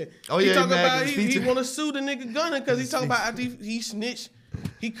 yeah. Oh, he yeah, talking mad about 'cause he feature- want to sue the nigga Gunna because he talking about after he snitched,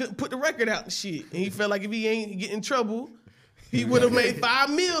 he couldn't put the record out and shit, and he felt like if he ain't get in trouble, he would have made $5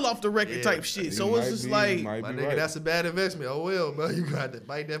 million off the record type shit. So it's just like might My be nigga, right. that's a bad investment. Oh well, bro. You got to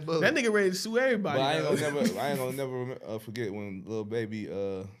bite that bullet. that nigga ready to sue everybody. But I ain't though. gonna never forget when Lil Baby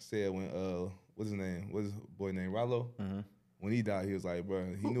said when what's his name? What's his boy name? Rollo. When he died, he was like,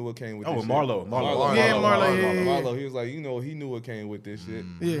 bro, he knew what came with. Oh, this shit. Marlo. Yeah, Marlo, yeah. Marlo. He was like, he knew what came with this shit.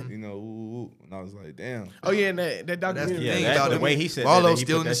 Yeah. You know, ooh. And I was like, damn. Oh yeah, and that That's documentary. the Yeah, thing that, about the him. way he said Marlo's that, he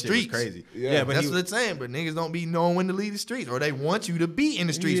still put in that the shit was streets. crazy. Yeah. but That's he, what it's saying, but niggas don't be knowing when to leave the streets, or they want you to be in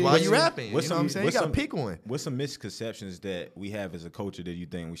the streets Yeah. while What's you some- rapping. You know what I'm saying? You gotta pick one. What's some misconceptions that we have as a culture that you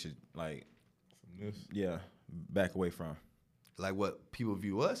think we should like, back away from? Like what people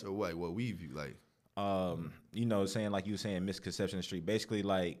view us, or what we view. Like You know, saying like you were saying misconception in the street. Basically,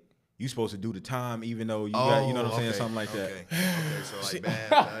 like you supposed to do the time even though you got, you know what I'm saying, okay, something like that. Okay, so like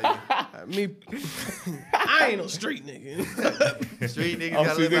bad. Me, I ain't no street nigga. Street niggas Oh,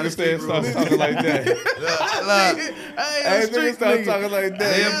 gotta see, live by the niggas street start rules. talking like that. I ain't Hey, no niggas street start nigga. talking like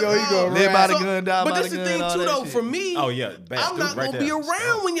that. Yeah, You know he gonna Live by rap. the gun, die But by the that's the gun. thing all too, that though. shit. For me, Oh yeah, bad I'm not right gonna there. be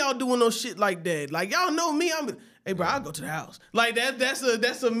around when y'all doing no shit like that. Like y'all know me, hey bro, I'll go to the house. Like that's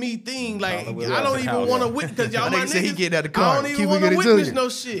a me thing. Like Follow I us don't to the even house. want to witness because y'all My my nigga said he niggas. get out the I car. don't Keep even it want to good witness to no you.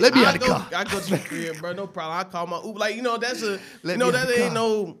 shit. Let me out I the go, car. I go to the crib, bro. No problem. I call my Uber. Like that's a Let that me out the ain't car.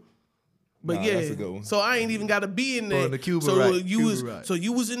 no. But Nah, yeah, that's a good one. so I ain't even got to be in there. the Cuban so right, you Cuban was right. so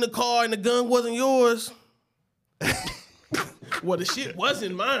you was in the car and the gun wasn't yours. Well, the shit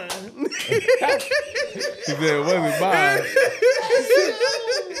wasn't mine. He said it wasn't mine.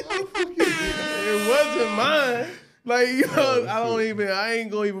 It wasn't mine. Like, you know, I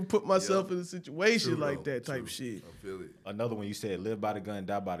ain't gonna even put myself in a situation True, like bro. that type True. shit. I feel it. Another one you said, live by the gun,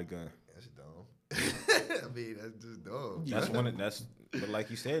 die by the gun. That's dumb. I mean, that's just dumb. That's one. But like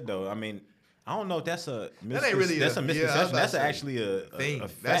you said though, I mean, I don't know if that's a That ain't really that's a- a yeah, I was misconception. about that's to say, actually a Thing a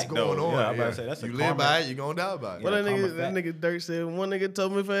that's fact, going though. on. Yeah, I'm about to say that's a you common, live by it, you gonna die by it. What Yeah, that common nigga fact. Dirk said, one nigga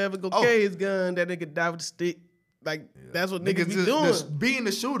told me if I ever go Oh. carry his gun, that nigga die with a stick. Like, that's what niggas be just- doing. just being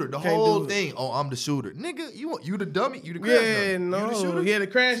the shooter, the Can't whole do it. thing. Oh, I'm the shooter, nigga. You the dummy, you the crash Yeah, dummy. no. You the shooter. Yeah, the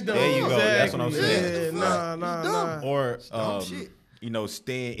crash dummy. There you go. That's what I'm Exactly. saying. Yeah, Yeah. nah. dumb. Or dumb shit. you know,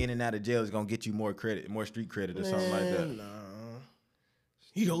 staying in and out of jail is gonna get you more credit, more street credit or something like that. Man, nah.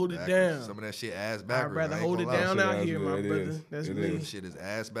 He hold it Backwards. down. Some of that shit ass I'd backwards. rather I ain't hold it gonna lie. down Shit out ass here, good. my It brother. is. That's It me. is. Some shit is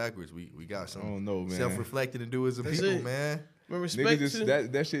ass backwards. We got some I don't know, man. self-reflecting to do as a That's people, it. man. But Nigga respect just to-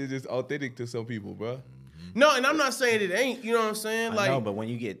 that shit is just authentic to some people, bro. No, and I'm not saying it ain't. You know what I'm saying? I Like, know, but when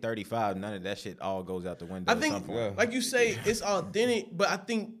you get 35, none of that shit all goes out the window. I at think, some point. Yeah. like you say, it's authentic, but I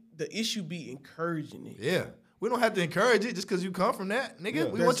think the issue be encouraging it. Yeah. We don't have to encourage it just because you come from that, nigga. Yeah.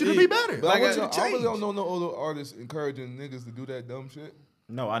 we That's want you to it. be better. But I I, want you want to I really change. don't know no older artists encouraging niggas to do that dumb shit.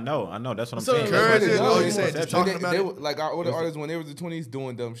 No, I know. That's what I'm So saying. encourage Encourage it. it. Oh, Oh, you you said just Nigga, talking about they it. were- like our older artists when they was in the 20s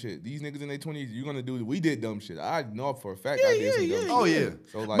doing dumb shit. These niggas in their 20s, you're gonna do. We did dumb shit. I know for a fact I did some dumb shit. Oh, yeah.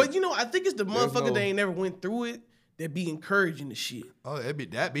 So like, But you know, I think it's the There's motherfucker no- that ain't never went through it that be encouraging the shit. Oh, that be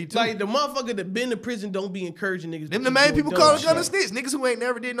too. Like the motherfucker that been to prison don't be encouraging niggas. Them to the keep main doing people dumb calling shit. gun a snitch. Niggas who ain't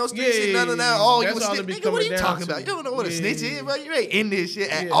never did no street Yeah, shit, none of that. Oh, you that's a all snitch. it be Nigga, what are you coming talking down about? to. You don't know what a snitch Yeah. is, bro. You ain't in this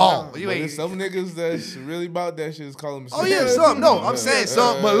shit at Yeah, all. nah. You but ain't. there's some niggas that's really about that shit is calling them. Oh yeah, some. No, I'm saying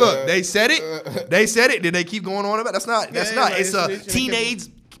some. But look, they said it. They said it. Did they keep going on about it? That's not. That's Yeah, not. like It's a snitch, teenage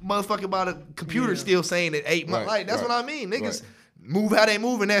motherfucker about a computer Yeah. still saying it 8 months. Right, Like that's right, what I mean. Niggas right. move how they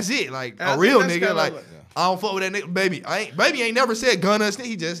move and that's it. Like I a think real that's nigga. kinda Like like- I don't fuck with that nigga. Baby ain't never said gun us.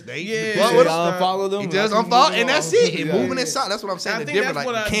 He just Yeah. fuck Yeah, with him. I unfollow them. He and just I keep unfollow, moving and that's on. it. And Yeah. moving inside. That's what I'm saying. I The think difference, that's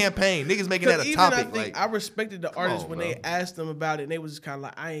like what I- campaign. Niggas making that a Even topic. I think Like I respected the artists on, when bro. they asked them about it, and they was just kind of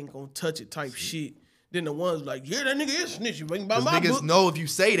like, I ain't gonna touch it type shit. Then the ones like, yeah, that nigga is snitching. Bring by because my niggas book. know if you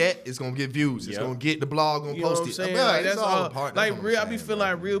say that, it's gonna get views. It's Yep. gonna get the blog gonna You know post what I'm it. saying? Bro, Like, it's that's all all. a part. Like That's what I'm real, I be saying, feeling bro.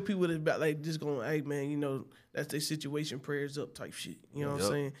 like real people is about like just going, hey man, you know, that's their situation. Prayers up type shit. You know what Yep.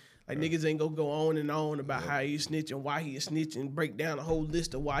 I'm saying? Like niggas ain't gonna go on and on about how he snitching, why he is snitching, break down a whole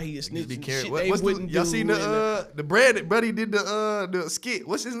list of why he is Be snitching. careful. Shit they wouldn't Y'all do. seen and, the Brandon? Buddy did the skit.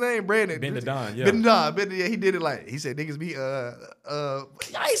 What's his name? Brandon. Ben the Don, yeah. Ben the Don. Yeah, he did it like he said niggas be I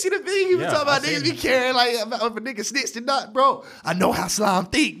ain't seen the thing he was Yeah, talking about I niggas seen be it. caring like about if a nigga snitched or not, bro. I know how slime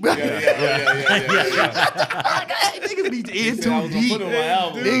think, bro. Niggas be in said I too was gonna deep. put it on my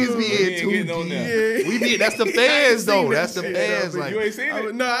album. Niggas be We in ain't too getting on deep. there. We be that's the fans though. that That's the shit, fans. though. Like, You ain't seen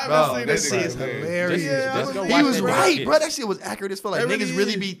it? No, I haven't bro, seen that that shit's shit. hilarious. Just bro. go He watch was that right, shit. bro. That shit was accurate as fuck. Like That niggas really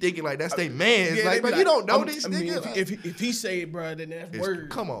really is. be thinking like that's their man. It's Yeah, like, they bro, be you don't know I'm- this I mean, nigga. if he say it, bro, then that's It's- word.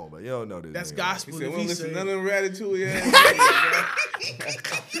 Come on, bro. You don't know this. That's nigga. gospel. He said, If we don't he listen say to none it. of them Ratatouille.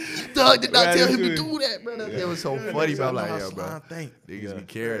 Thug did not tell him to Gratitude. do that, bro. That was so funny, bro. I'm like, how yeah, bro. slime think. Niggas be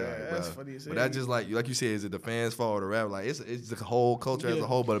caring, Yeah, like, that's bro. funny as But hell. that's just like you said, is it the fans' fault or rap? Like it's the whole culture as Yeah. a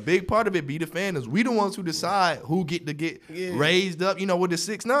whole. But a big part of it be the fans. We the ones who decide who get to get Yeah. raised up. You know, with the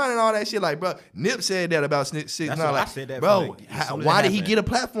 6ix9ine and all that shit. Like, bro, Nip said that about 6ix9ine. That's what Like, I said that bro, from as soon as why it did he happened. get a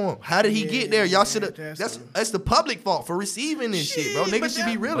platform? How did he get there? Y'all should have. that's- That's the public fault for receiving this shit, bro. Shit, but Niggas should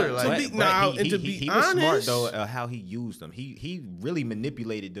be that- realer. but- Like, to be- Nah, and to be he was smart honest- though how he used them. He really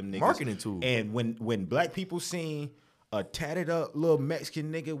manipulated them niggas. Marketing tool. And when black people seen a tatted up little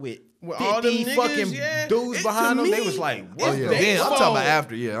Mexican nigga with With all them 50 niggas, fucking yeah, dudes it's behind to them, they me, was like, it's oh what? yeah, they then I'm talking fault. about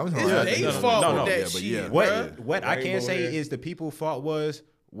after. Yeah, I'm talking It's about they after. fault no, with no. that Yeah, but shit. yeah. bruh. What I can Rainbow say hair. is the people fault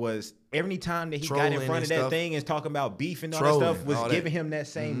was every time that he got Trolling in front and of that stuff. thing and talking about beef and all Trolling, that stuff was all that. giving him that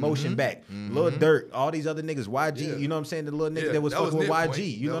same motion back. Lil Durk, all these other niggas, YG, Yeah. you know what I'm saying? The little nigga Yeah, that was that was fucking with Nip YG, point.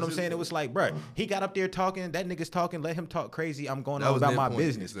 you That know what was I'm his saying? It point. was like, bruh, he got up there talking, that nigga's talking, let him talk crazy. I'm going That on was about Nip my point,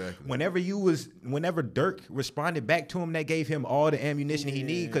 business. exactly. Whenever Dirk responded back to him, that gave him all the ammunition he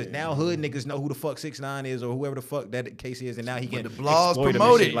need because now hood niggas know who the fuck 6ix9ine is or whoever the fuck that case is, and now he But can the blogs exploit him and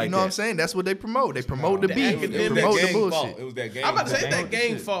promote shit it. like You know what I'm that. saying? That's what they promote. They promote the beef. They academic- It was that promote the gang fault. bullshit. It was that gang I'm about to say fault. that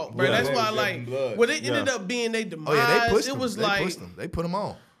gang fault, bro. Yeah, That's it why, was like, blood. when it ended up being their demise, Oh yeah, they pushed it them. was They like, pushed them. They put them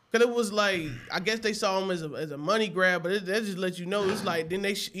on. cause it was like, I guess they saw him as a money grab, but that just let you know it's like then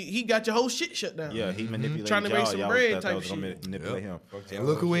he got your whole shit shut down. Yeah, he manipulated Trying to make y'all. some y'all bread thought that type was gonna shit. manipulate him. And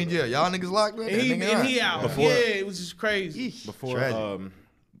look who in jail. Y'all niggas locked up. And he out. Before- Yeah, it was just crazy. Before Tragic.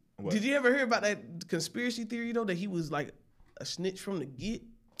 what? Did you ever hear about that conspiracy theory though that he was like a snitch from the get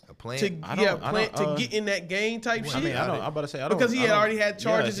A plan. to don't- to get in that gang type shit? I mean, I'm about to say I don't Because he I had don't- already had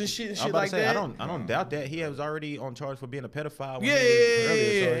charges yeah, and shit and I'm shit about to like say, that. I don't doubt that he was already on charge for being a pedophile. When Yeah, he was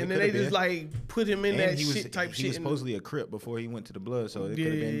earlier, so it and then could they have just been. like put him in And that he was shit type he shit. was and- supposedly a Crip before he went to the blood, so it yeah,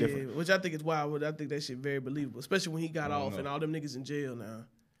 could have been different. which I think is wild. But I think that shit very believable, especially when he got off and all them niggas in jail now.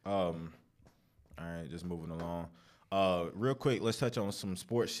 All right, just moving along. Real quick, let's touch on some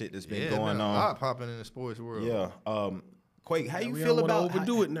sports shit that's been going A on. lot popping in the sports world. Yeah. Quake, how you we feel don't wanna about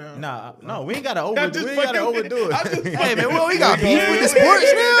overdo it now. Nah, no, we ain't gotta overdo. I'm just We ain't gotta fucking- overdo it. I'm just Hey man, well, we got beef with the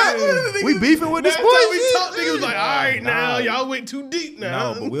sports now. We beefing with the Last sports. time we shit? talked, niggas was like, all right, now Nah. y'all went too deep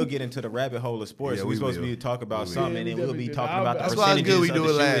now. No, but we'll get into the rabbit hole of sports. Yeah, we we supposed to will. be talk about We something, will. and then Yeah, we'll we be will. talking about the That's why it's good we percentages do of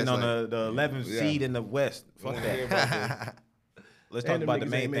it the last shooting on night. the 11th Yeah. seed in the West. Fuck that. Let's talk And them about the niggas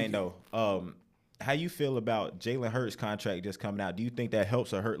main ain't thing make it. though. How you feel about Jalen Hurts' contract just coming out? Do you think that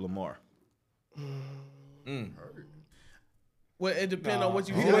helps or hurt Lamar? Well, it depends on what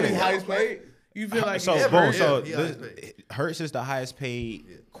you You feel know the like. highest paid? You feel like So, it's boom. hurt. So yeah, this- Hurts is the highest paid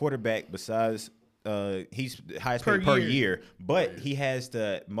quarterback besides. He's the highest Per paid per year. year, but he has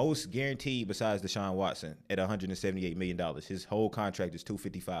the most guaranteed besides Deshaun Watson at $178 million. His whole contract is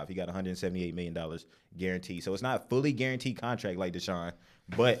 $255. He got $178 million guaranteed. So it's not a fully guaranteed contract like Deshaun,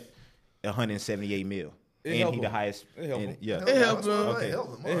 but $178 million. It And help he the him. highest. It help and- him. yeah. It helps him. Okay. It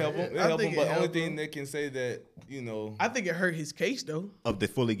help him. It I help him. think But it only help thing him. they can say that, you know. I think it hurt his case though. Of the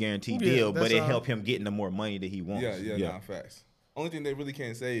fully guaranteed Yeah, deal, but that's it all. helped him getting the more money that he wants. Nah, facts. Only thing they really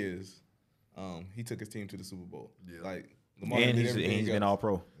can't say is he took his team to the Super Bowl. Yeah. Like Lamar And did he's everything been else. all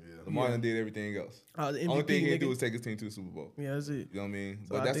pro. Lamar done did everything else. The Only MVP thing he didn't nigga. do was take his team to the Super Bowl. Yeah, that's it. You know what I mean? So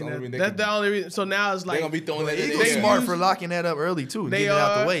But I that's the think only reason they that's can. the only reason. So now it's They like gonna be throwing that in Eagles there. smart use- for locking that up early too, They getting it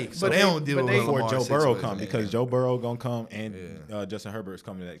out are, the way, so but they don't deal but with they- Lamar Before Joe situation. Burrow come because Joe Burrow gonna come and Justin Herbert's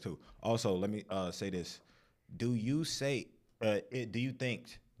coming back too. Also, let me say this: do you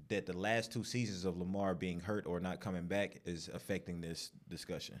think that the last 2 seasons of Lamar being hurt or not coming back is affecting this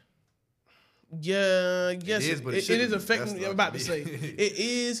discussion? Yeah, yes, is, but it it is shouldn't be. affecting. That's I'm about to not- say it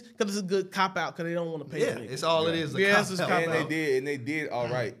is because it's a good cop out because they don't want to pay. Yeah, the nigga. it's all it is. Yeah, it's just cop And out. they did all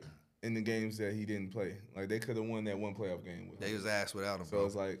right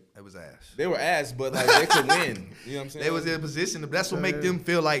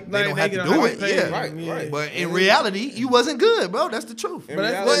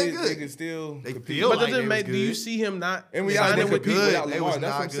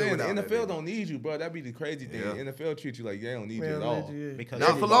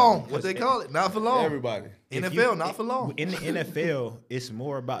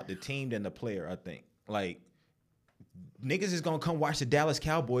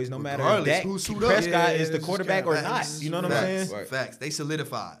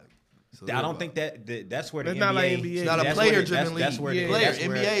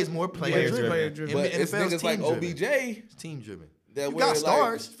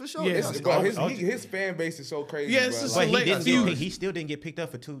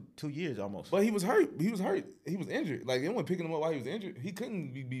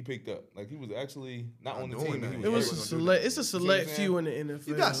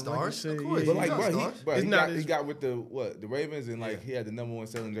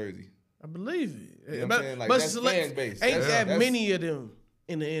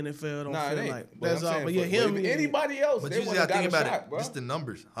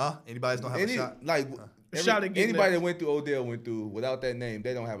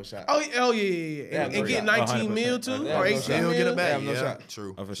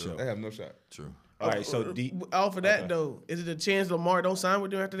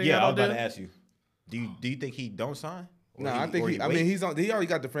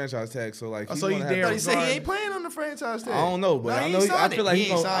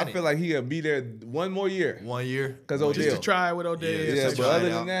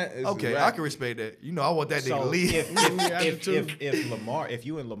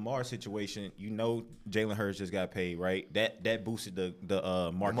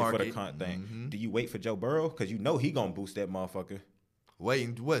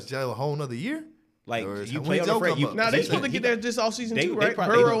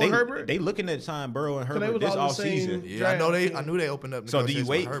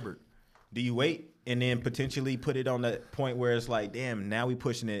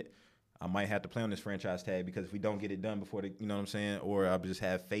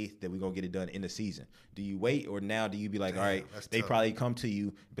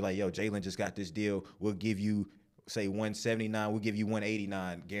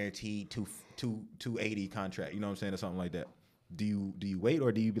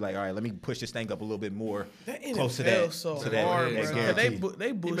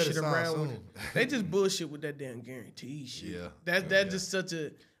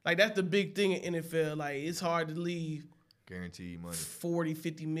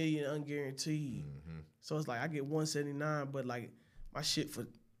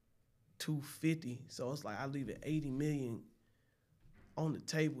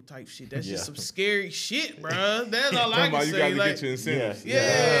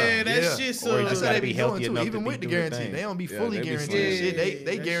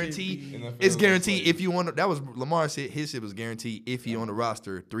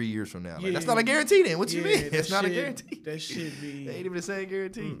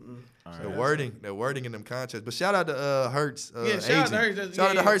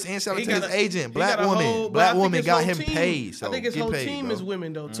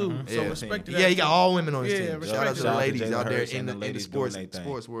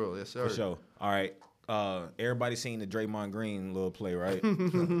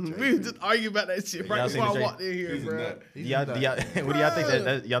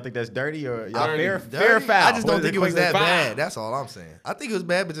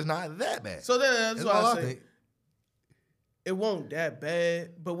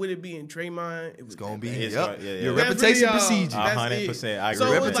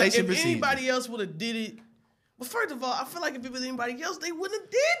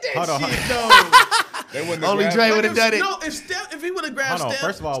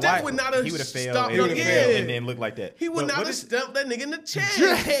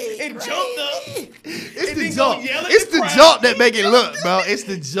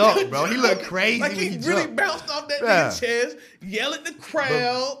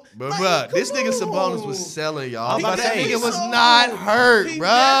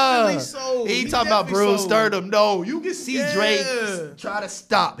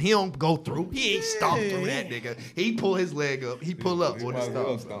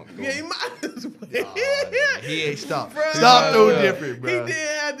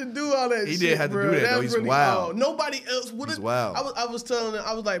did have to do that, though. He's wild. Nobody else would have. He's wild. I was telling him,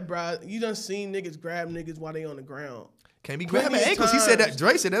 I was like, bro, you done seen niggas grab niggas while they on the ground. Can't be Plenty grabbing of ankles. He said that. times.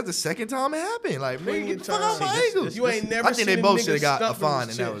 Dre said that's the second time it happened. Like, Plenty man, get of the fuck out my times. ankles. You ain't never I think they seen a both nigga should have got a stumping fine,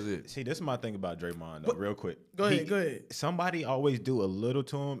 his and that chest. was it. See, this is my thing about Draymond, though, real quick. Go ahead. Somebody always do a little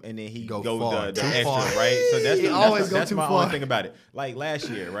to him, and then he Go go far. the Too extra, far. right? So He always go that's too my far. only thing about it. Like last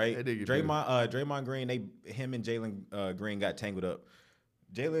year, right? That nigga Draymond Green, him and Jalen Green got tangled up.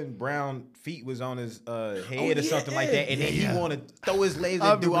 Jalen Brown feet was on his head or something like that, and then he want to throw his legs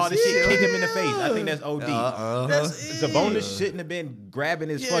and do all this shit, kick him in the face. I think that's OD. That's Sabonis shouldn't have been grabbing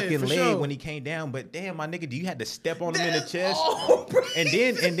his Yeah, fucking for leg sure. when he came down, but damn, my nigga, you had to step on him in the That's chest. all, bro. And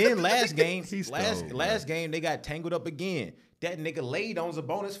then last game, stole, last game they got tangled up again. That nigga laid on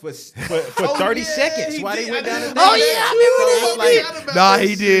Sabonis for 30 yeah, seconds he while they did. went down the Oh yeah, I remember I that. forgot Nah, about he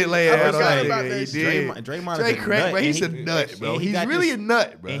that did shit. lay I it out on forgot that about nigga. that He shit. did. Draymond Dre is a crack, nut, bro. and He's a he- nut, bro. and he He's got really this- a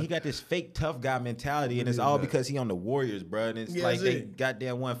nut, bro. And he got this fake tough guy mentality, and it's all because he on the Warriors, bro. And it's Yeah, like that's they it.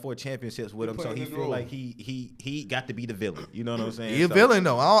 goddamn won 4 championships with him, so playing he his feel role. like he got to be the villain. You know what I'm saying? He a So, villain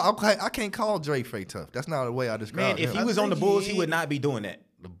though. I can't call Dre fake tough. That's not the way I describe Man, if him. he was on the think Bulls, he- he would not be doing that.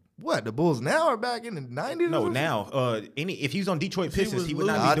 What, the Bulls now or back in the 90s? No, now if he was on Detroit he Pistons, was he would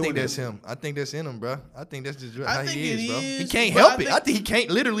not losing- be I doing think that. that's him. I think that's in him, bro. I think that's just I how think he it is, bro. He is, can't but help I it. think- I think he can't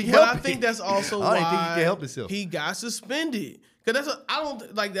literally But help I it. think that's also I why don't think he can help himself. he got suspended. Cause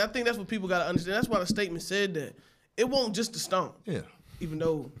I think that's what people gotta understand. That's why the statement said that it won't just the stomp. Yeah. Even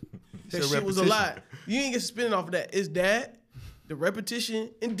though that a shit was a repetition. lot. You ain't get suspended off of that. It's that, the repetition,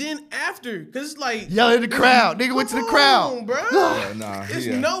 and then after. Cause it's like Yell at the crowd. Nigga went to the come crowd. on, bro. Yeah, nah, It's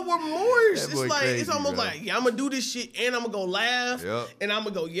yeah. no remorse. That boy It's like it's crazy, almost bro. like, yeah, I'm gonna do this shit and I'm gonna go laugh Yep. and I'm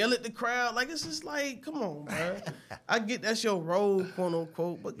gonna go yell at the crowd. Like it's just like, come on, bro. I get that's your role, quote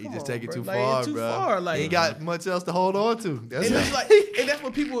unquote, but He come just on, take it bro. too Like, far, it's too bro. far. Like he ain't got much else to hold on to. That's and it. it's like, and that's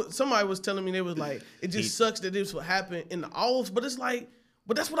what people. Somebody was telling me they was like, it just sucks that this would happen in the offs, but it's like,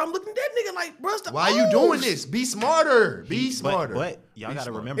 but that's what I'm looking at that nigga like, bro. It's the Why you offs. doing this? Be smarter. Be smarter. But y'all Be gotta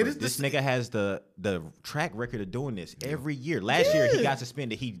smarter. remember, It is this the- nigga has the track record of doing this every year. Last year he Yeah. got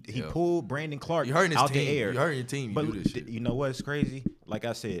suspended. He pulled Brandon Clark You hurting his out team. the air. You hurting your team. You But do this shit. you know what's crazy? Like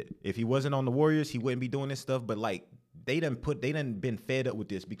I said, if he wasn't on the Warriors, he wouldn't be doing this stuff. But like they done been fed up with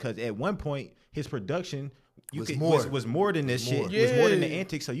this because at one point his production was more than this shit. Yeah. Was more than the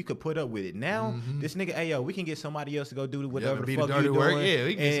antics, so you could put up with it. Now this nigga, hey yo, we can get somebody else to go do whatever be the the fuck dirty you work. doing. Yeah,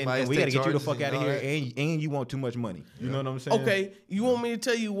 we can get somebody and to we take gotta get you the charges fuck out of and here. all And you want too much money. You know what I'm saying? Okay, you want me to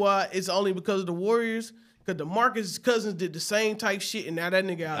tell you why it's only because of the Warriors? Because DeMarcus Cousins did the same type shit, and now that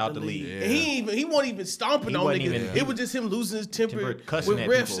nigga out the league. Yeah. And he wasn't even stomping He on wasn't niggas. even- It was just him losing his temper Temper, with cussing at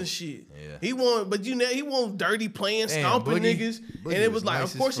refs people. and shit. Yeah. He won, but he won dirty playing, Damn, stomping Boogie- niggas, Boogie and it was was like,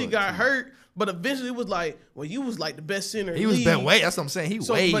 nice of course as he fuck, got too. hurt, but eventually it was like, well, you was like the best center. He in was league. better. That's what I'm saying. He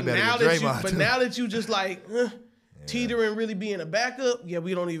way but better now than that you, Draymond. but too. now that you just like teetering, really being a backup, yeah,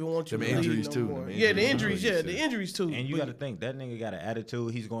 we don't even want you Them to lead injuries no too, more. them Yeah, the injuries, injuries, too. the injuries too. And you But got to think that nigga got an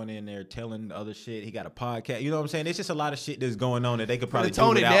attitude. He's going in there telling other shit. He got a podcast. You know what I'm saying? It's just a lot of shit that's going on that they could probably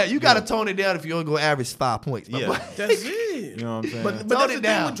tone do it without. down. You got to tone it down if you're gonna go average 5 points. my Yeah. boy. That's it. You know what I'm saying? But Tone that's it the thing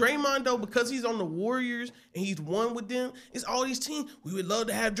down. with Draymond though, because he's on the Warriors and he's won with them. It's all these teams. We would love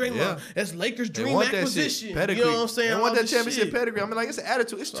to have Draymond. Yeah. That's Lakers' They dream want that acquisition. shit. Pedigree. You know what I'm saying? They want All that this championship shit. pedigree. I mean, like it's an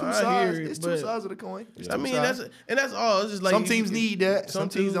attitude. It's two I sides. hear it, It's two but- sides of the coin. It's I two mean, sides. that's all. It's just like Some teams need that. Some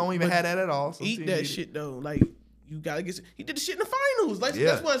teams do, don't even but have that at all. Some Eat teams that need it. shit though. Like you gotta get. He did the shit in the finals. Like Yeah,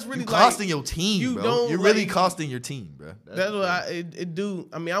 that's what's really you like. costing your team, you bro. don't, You're really like- costing your team, bro. That's what it do.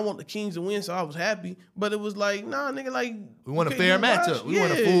 I mean, I want the Kings to win, so I was happy. But it was like, nah, nigga, like We want a you fair can't matchup. watch- We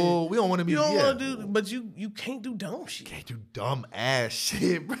want a full. We don't want to be. You don't yeah. want to do, but you can't do dumb shit. Can't do dumb ass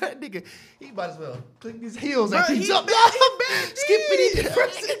shit, bro. Nigga, he might as well click his heels Bruh, like he he jumped bad- out. he bad Skippity, did. bro.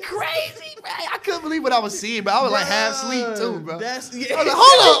 It's crazy, bro. I couldn't believe what I was seeing, bro. I was like half asleep too, bro. That's I was like,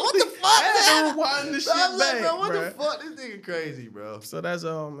 hold up, what the fuck? I had man? to rewind this Bro, shit I was like, back, bro, what bro. the fuck? This nigga crazy, bro. So that's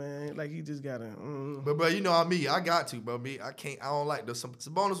all, man. Like he just gotta. But bro, you know how me. I got to, bro. Me, I can't. I don't like the.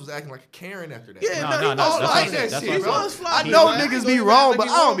 Sabonis was acting like a Karen after that. Yeah, No, no, no, he no, I don't that's what like I'm saying. that That's shit, what I'm bro. saying. Was I floppy, know man. niggas He be gonna wrong, act but like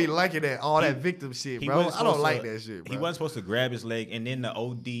I he don't wrong. be liking that all that victim shit, He bro. wasn't I don't supposed like to- that shit, bro. He wasn't supposed to grab his leg and then the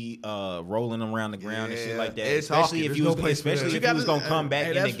OD rolling him around the ground and shit Yeah, like that. it's Especially hockey. if There's you no was, place for that. especially You if you was gotta- gonna come back hey,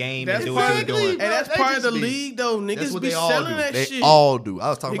 in the that's- game that's and do what you was exactly, doing. bro. And that's They part of just the be- league, though. Niggas That's what be they all selling do. that They shit. all do. I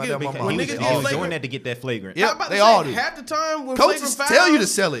was talking Nigga, about that with my because mom. when He niggas was, get he was flagrant- doing that to get that flagrant. Yeah. I'm about to they say, all do. half the time when Coaches flagrant tell you to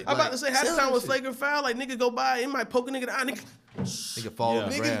fouls- sell it. I'm about to say half the sell time that with shit. flagrant foul, like nigga go by, it might poke a nigga in the eye. Nigga fall on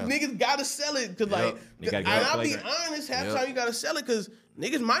the Niggas, ground. niggas gotta sell it because like, You gotta and get I'll be flagrant. honest, half the Yep. time you gotta sell it because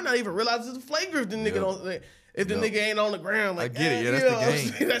niggas might not even realize it's a flagrant if the nigga Yep. don't. Like, if the Yep. nigga ain't on the ground, like I get it. Yeah, you that's know the what I'm game.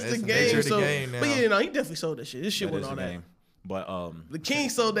 saying? That's That's the the nature game. of the So, game but now. yeah, no, he definitely sold that shit. This shit That wasn't is all the that. game. But The King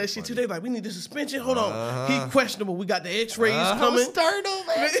sold that shit too. They like, we need the suspension. Hold on, he questionable. We got the X-rays coming.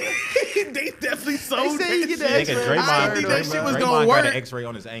 They definitely sold They say you that get the shit. X-ray. I think that shit was Draymond gonna got an work. X-ray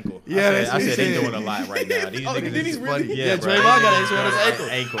on his ankle. Yeah, I said they shit. doing a lot right now. These Oh, niggas did he is really? funny. Yeah, bro. Draymond got an X-ray on his ankle.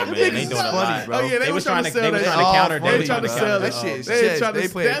 Ankle, Them man. niggas They is doing a funny, lot, bro. Oh yeah, they was trying to sell that. counter. They They trying to trying sell to that. sell that. They Chess. trying They to.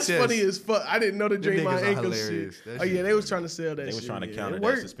 playing That's chess. funny as fuck. I didn't know the Them niggas Draymond are ankle hilarious. shit. That Oh shit yeah, they is was trying to sell that. They shit. was trying to Yeah, counter it that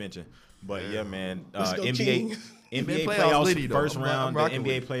worked. suspension. But yeah, man. Let's go, NBA King. NBA playoffs playoffs litty, though. first I'm round. The rocking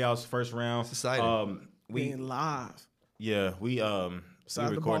NBA with playoffs first round. It's exciting. We Being live. yeah we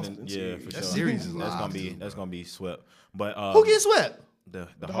Besides the recording Boston yeah series. for That sure. series is That's live, gonna be too, that's gonna be swept. But Who gets swept? the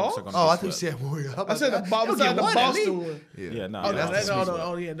Hawks Hawks? are gonna Oh, be I think you swept. said Warriors. I said the They'll beside get the one at Boston least. one. Yeah, no. Oh, that's the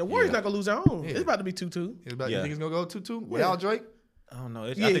sweep. yeah. The Warriors Yeah. not gonna lose their own. Yeah. It's about to be 2-2. You Yeah. think it's gonna go 2-2 without Drake? I don't know. I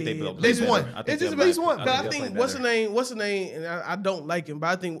Yeah, think they yeah, will yeah. play At least better. one. I think It's they'll just at least play- one. I But think I they'll think play what's the better. name? What's the name? And I don't like him, but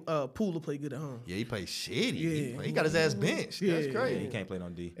I think Poole will play good at home. Yeah, he plays shitty. Yeah. He got his ass benched. Yeah. That's Yeah, crazy. he can't play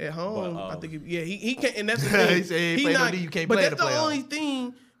on D. At home, But, I think he can't, and that's the He thing. said he ain't play no D, you can't but play in that's the the playoffs. only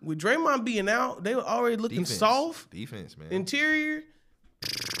thing with Draymond being out. They were already looking soft. Defense, man. Interior,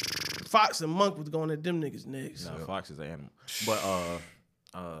 Fox and Monk was going at them niggas next. No, Fox is an animal. But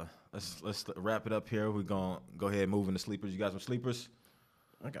let's wrap it up here. We're gonna go ahead and move into sleepers. You got some sleepers?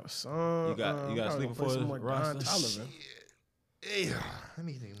 I got a song. You got a probably sleeper play for some us, more Rasta? Don Toliver. Yeah. Let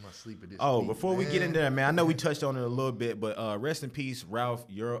me think of my sleeper this Oh, week, before we get into that, man, I know we touched on it a little bit, but rest in peace, Ralph.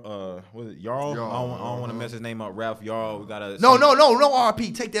 Was it Yarl? Yarl, I don't want to mess his name up. Ralph Yarl. We got a No,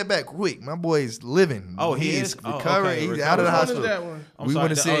 RP. Take that back quick. My boy's living. Oh, he is? Oh, recovering. okay, He's out of the Which one is hospital. that one? I'm We sorry, want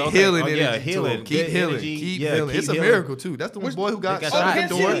to the- say okay. healing Oh, energy. yeah, to healing. him. Keep Good healing. energy. Keep Yeah, healing. keep It's a healing. miracle too. That's the one boy who got got shot shot. in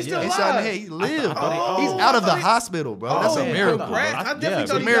the Yeah, door. he's still He shot in the alive. head. He lived. thought he- He's oh, out of I the thought he- hospital, bro. That's a Oh, miracle. congrats. I definitely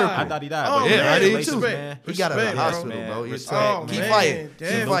It's a thought he miracle. died. I thought he died. Oh, but Yeah, man, I did congratulations, too. man. He got out of the Respect, hospital, man. bro. It's Respect, like, keep man. fighting. Keep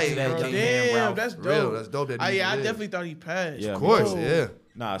Damn, fighting, that bro. young man, Damn, Ralph. that's For real, dope. that's dope that he I lived. definitely thought he passed. Yeah, Of course, Whoa. yeah.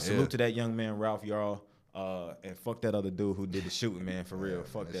 Nah, salute Yeah. to that young man, Ralph Yarl. And fuck that other dude who did the shooting, man. For real,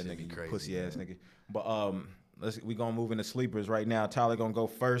 fuck that that shit be nigga, you crazy, pussy man. ass nigga. But we gonna move into sleepers right now. Tyler gonna go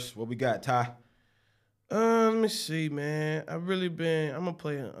first. What we got, Ty? Let me see, man. I'm gonna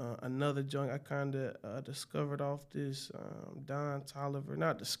play another joint I kind of discovered off this Don Toliver.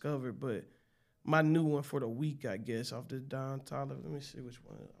 Not discovered, but my new one for the week, I guess, off this Don Toliver. Let me see which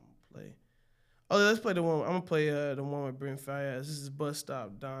one I'm gonna play. Oh, let's play the one. I'm gonna play the one with Brent Faiyaz. This is Bus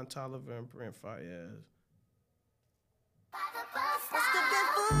Stop, Don Toliver and Brent Faiyaz.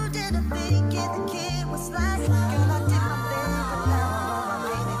 Food in the big and the kid was like, girl, I did my best, but now I'm on my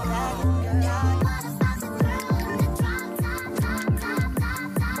baby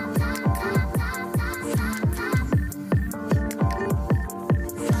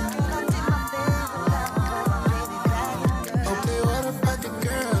Okay, what about the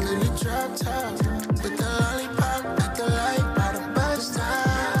girl in the drop top? With the lollipop at the light by the bus stop.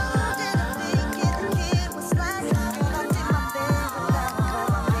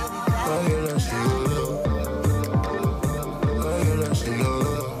 Oh, you know she love. Oh, you know she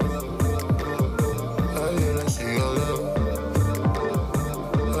love. Oh, you know she love.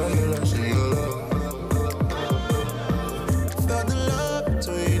 Oh, you know she love. Felt the love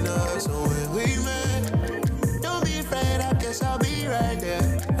between us when we met. Don't be afraid, I guess I'll be right there.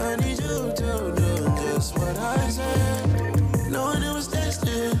 I need you to do just what I said. Knowing it was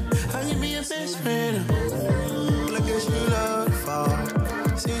destined, I can be your best friend. Look at you love to fall.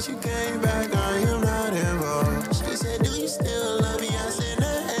 Since you came back, I am not involved. She said, do you still love me? I said, no,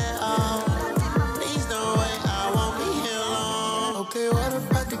 please don't wait, I won't be here long. Okay, what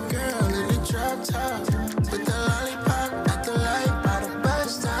about the girl in the drop top? With the lollipop at the light by the bus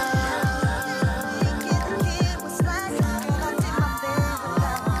stop.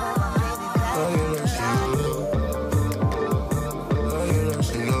 Oh, you know she love. Oh, you know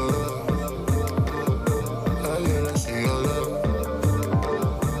she love. Oh, you know she love.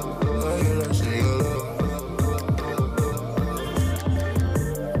 Oh, you know she love.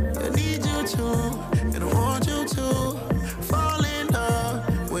 I need you to, and I want you to fall in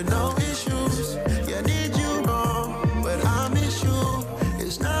love with no issues. Yeah, I did you wrong, but I miss you.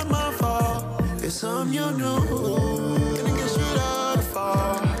 It's not my fault, it's something you knew. And I guess you love to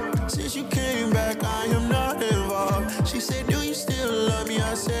fall. Since you came back, I am not involved. She said, do you still love me?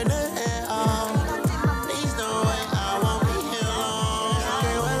 I said, no. Please don't wait, I won't be here long.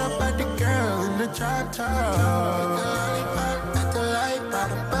 Okay, what about the girl in the drop top? The lollipop at the light by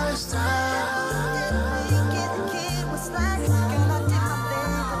the bus stop.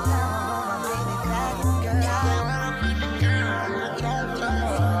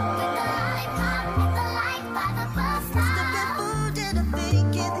 Food in the big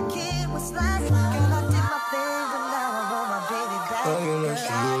and the kid was like, girl, I did my thing, but now I'm on my baby.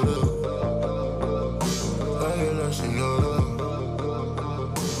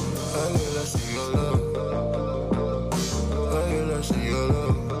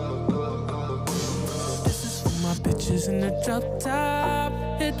 drop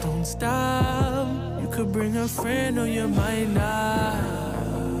top, it don't stop. You could bring a friend or you might not.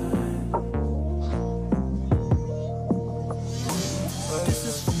 This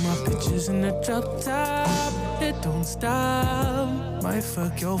is for my bitches in the drop top, it don't stop. Might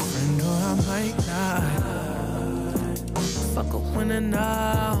fuck your friend or I might not. Fuck a winner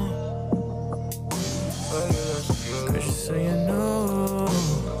now. Cause you say you know,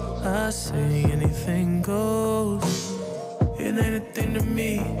 I say anything goes. It ain't a thing to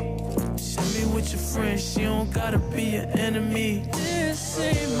me. Send me with your friends, she don't gotta be your enemy. This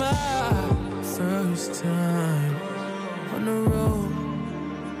ain't my first time on the road.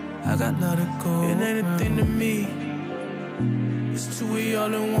 I got love to go. It ain't a thing to me. It's two of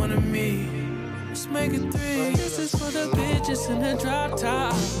y'all and one of me. Let's make it three. This is for the bitches in the drop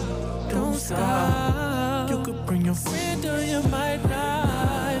top. Don't stop. You could bring your friend or you might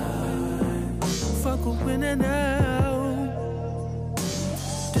not. Fuck a winner now.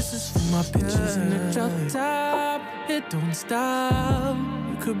 This is for my bitches in the drop top. It don't stop.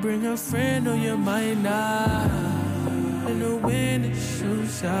 You could bring a friend or you might not. In the wind, it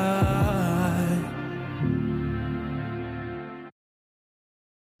shoots out.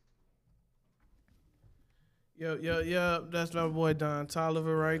 Yo, that's my boy Don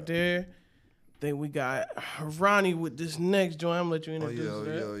Toliver right there. Then we got Ronnie with this next joint. I'm gonna let you introduce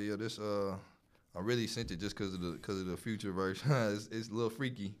that. Yeah. This I really sent it just because of the Future version. it's a little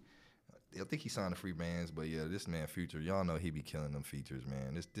freaky. I think he signed the free bands, but yeah, this man Future, y'all know he be killing them features,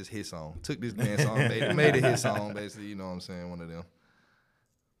 man. This hit song. Took this man's song, made a hit song, basically. You know what I'm saying? One of them.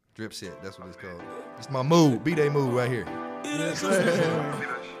 Drip set. That's what it's called. It's my mood. B-Day mood right here. Yes, sir.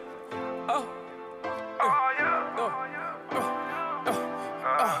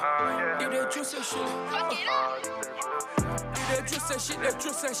 That juice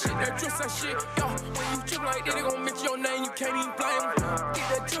that shit. Yo, when you trip like that, they gon' mention your name, you can't even blame them. Get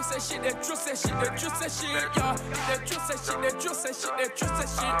that juice that shit. Yo, get that juice that shit. Yo, get that juice that shit. Yo, get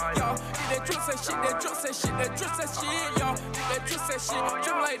that juice that shit.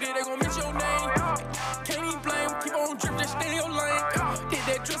 Trip like that, they gon' mention your name. Can't even blame them, keep on drip, just stay in your lane. Get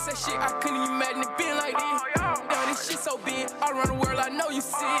that juice that shit, I couldn't even imagine it being like this. Now this shit so big, all around the world, I know you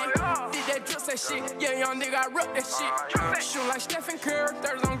see it. Did that juice that shit, yeah, young nigga, I rep that shit. Shoot like Stephen Curry,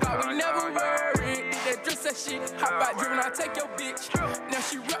 thirds on God, we never worry. Did that juice that shit, hop out driven, I take your bitch. Now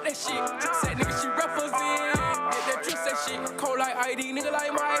she rep that shit, drip that nigga, she represent. Did that juice that shit, cold like ID, nigga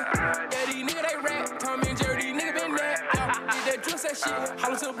like Mike. Yeah, these nigga they rap, Tommy and Jerry, these nigga been that. Did that juice that shit,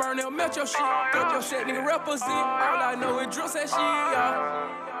 holla till burn, they'll melt your shit. Dope your shit, nigga represent. All I know is juice that shit, yeah.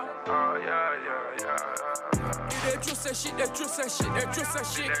 That juice that shit.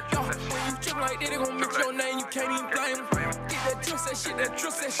 Yo, when you trip like that, they gon' mention your name, you can't even blame them. Get that juice that shit. Yo, get that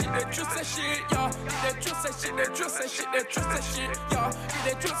juice that shit. Yo, get that juice that shit. Yo, get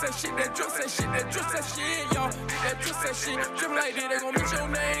that juice that shit. Trip like that, they gon' mention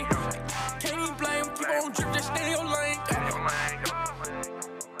your name. Can't even blame them, keep on drip, just stay in your lane.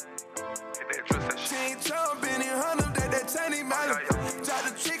 She ain't jumping in hundred, that tiny mile. Drop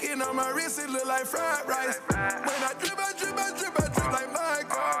the chicken on my wrist, it look like fried rice. When I drip like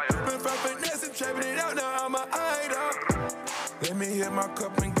Michael. Been from finesse and trapping it out, now I'm an idol. Let me hit my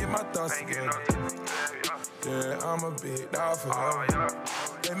cup and get my thoughts together. Yeah, I'm a big dog for her.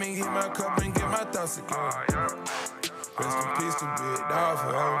 Let me hit my cup and get my thoughts together. Rest in peace to big dog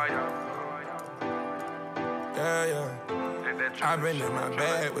for her. Yeah. I've been in my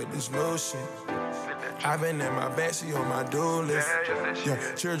bag with this new shit. I've been in my bag, she on my do list.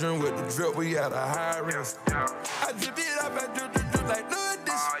 Yeah, children with the drip, we at a high risk. I drip it up, I drip like no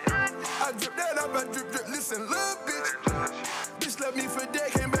dish. I drip that up, I drip, listen, little bitch. Bitch left me for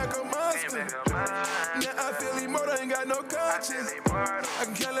dead, came back a monster. Now I feel immortal, ain't got no conscience. I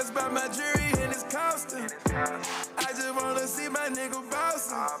can care less about my jury and his costume. I just wanna see my nigga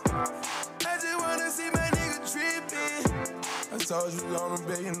bouncing. I just wanna see my nigga tripping. I told you on $1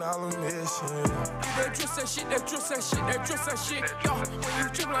 billion mission. That juice that shit. Yo, when you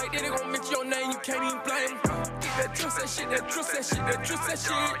trip like that, they gon' mention your name, you can't even blame them. Get that juice that shit. Yo, get that juice that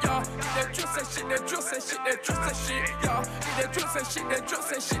shit. Yo, get that juice that shit. Yo,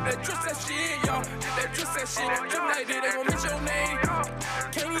 get that juice that shit. Trip like that, they gon' mention your name.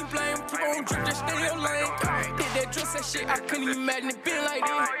 Can't even blame them, keep on drip, just stay in your lane. Get that juice that shit, I couldn't even imagine it being like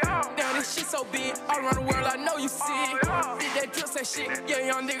this. Now this shit so big, all around the world, I know you see it. Did that juice that shit, yeah,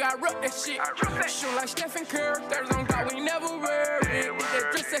 young nigga, I rep that shit. Shoot like Stephen Curry, thirds on God, we never worry. Did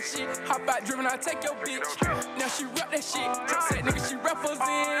that juice that shit, hop out driven, I take your bitch. Now she rep that shit, drip that nigga, she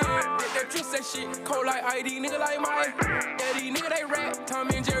represent. That drip set shit. Cold like ID, nigga like mine. Yeah, these nigga they rap.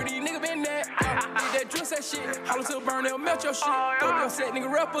 Tommy and Jerry, these nigga been that. That drip set shit. Hollow till burn, they'll melt your shit. Dope your set,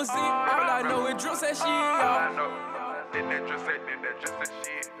 nigga represent. All I know is drip set shit, y'all. Did that drip set shit.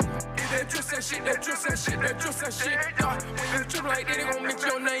 That drip set shit, that drip set shit, that drip set shit, yeah. When you drip like that, they gon' mention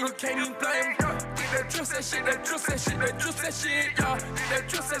your name, you can't even blame. That drip set shit, that drip set shit, that drip set shit, yeah. That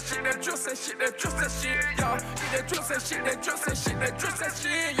drip set shit, that drip set shit, that drip set shit, yeah. That drip set shit, that drip set shit, that drip set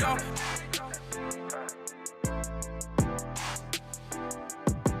shit, yeah.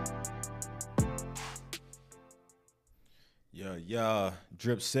 Yeah,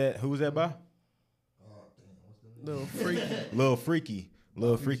 drip set. Who was that by? Little freaky.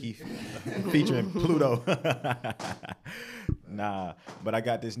 Lil Freaky, featuring Pluto. Nah, but I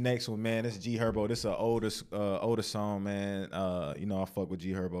got this next one, man. This is G Herbo. This is an older song, man. You know I fuck with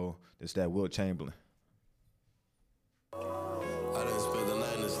G Herbo. This that Wilt Chamberlain. I done spent the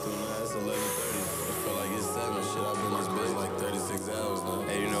night in the studio, now it's 11:30. I feel like it's 7, shit, I've been in this bitch like 36 hours now.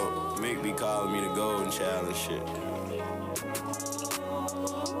 Hey, you know, Mick be calling me the golden child and shit.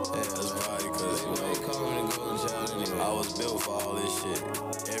 Yeah, that's right, cause, you know, call me the golden child anyway. I was built for all this shit,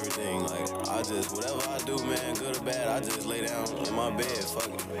 everything, like, I just, whatever I do, man, good or bad, I just lay down in my bed, fuck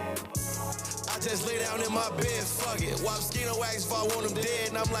it. I just lay down in my bed, fuck it. Watch Skinner wax if I want them dead,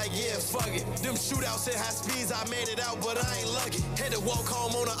 and I'm like, yeah, fuck it. Them shootouts at high speeds, I made it out, but I ain't lucky. Had to walk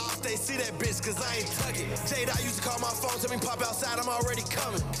home on the off day, see that bitch, cause I ain't tuck it. Jade, I used to call my phone, tell me pop outside, I'm already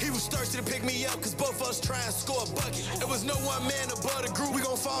coming. He was thirsty to pick me up, cause both of us try and score a bucket. It was no one man above the group, we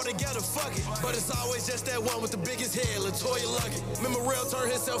gon' fall together, fuck it. But it's always just that one with the biggest head, LaToya Luckett. Remember Rail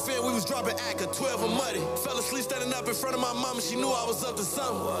turned himself in, we was dropping Acca, 12 and muddy. Fell asleep standing up in front of my mama, she knew I was up to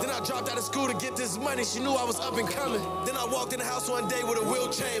something. Then I dropped out of school to get this money, she knew I was up and coming. Then I walked in the house one day with a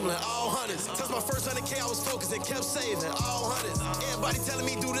Wilt Chamberlain, all hundreds. Since my first 100K, I was focused and kept saving, all hundreds. Everybody telling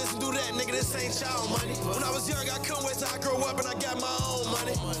me do this and do that, nigga, this ain't child money. When I was young, I couldn't wait till I grow up and I got my own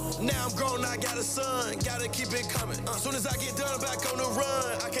money. Now I'm grown, I got a son, gotta keep it coming. Soon as I get done, back on the run,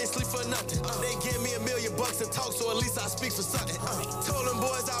 I can't sleep for nothing. They give me $1 million to talk, so at least I speak for something. Told them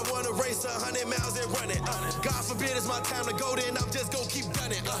boys I wanna race 100 miles and run it. God forbid it's my time to go, then I'm just gon' keep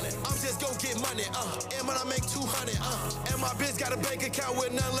gunning. I'm just gon' get money. And when I make 200, and my bitch got a bank account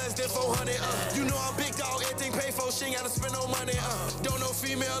with none less than 400. You know I'm big dog, everything paid for, she ain't gotta spend no money. Don't know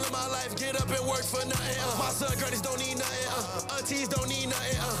female in my life, get up and work for nothing. My son grannies don't need nothing. Aunties don't need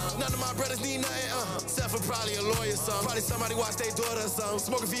nothing. None of my brothers need nothing. Except for probably a lawyer, son. Probably somebody watch their daughter, son.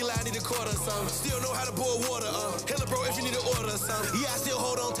 Smoke a V-line, need a quarter, son. Still know how to boil water, Hella bro, if you need an order, son. Yeah, I still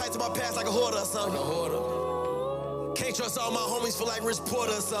hold on tight to my past like a hoarder, son. Like a hoarder. Can't trust all my homies, feel like Rich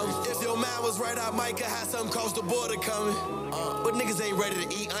Porter or something. If your mind was right, I might could have something cross the border coming. But niggas ain't ready to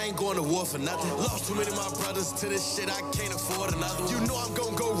eat, I ain't going to war for nothing. Lost too many of my brothers to this shit, I can't afford another. You know I'm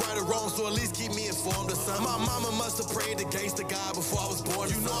gonna go right or wrong, so at least keep me informed or something. My mama must have prayed to gangsta God before I was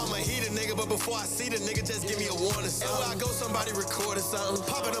born. You know I'm a heated nigga, but before I see the nigga, just give me a warning. And where I go, somebody recording something.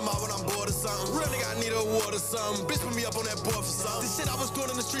 Popping them out when I'm bored or something. Real nigga, I need a award or something. Bitch put me up on that board for something. This shit I was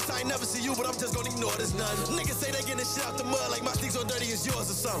doing in the streets, I ain't never see you, but I'm just gonna ignore this nothing. Niggas say they getting this shit out the mud like my sneaks so dirty as yours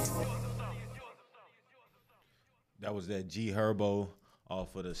or something. That was that G Herbo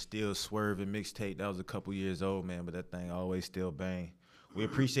off of the Still Swerving mixtape. That was a couple years old, man, but that thing always still bang. We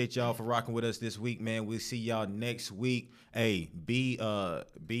appreciate y'all for rocking with us this week, man. We'll see y'all next week. Hey, be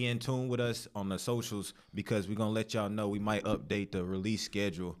in tune with us on the socials because we're gonna let y'all know we might update the release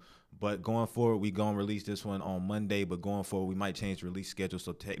schedule. But going forward, we gonna release this one on Monday. But going forward, we might change the release schedule.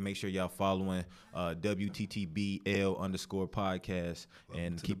 So make sure y'all following WTTBL_podcast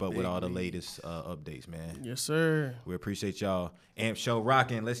and keep up with all the latest updates, man. Yes, sir. We appreciate y'all. Amp Show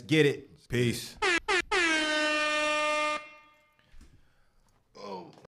rocking. Let's get it. Peace.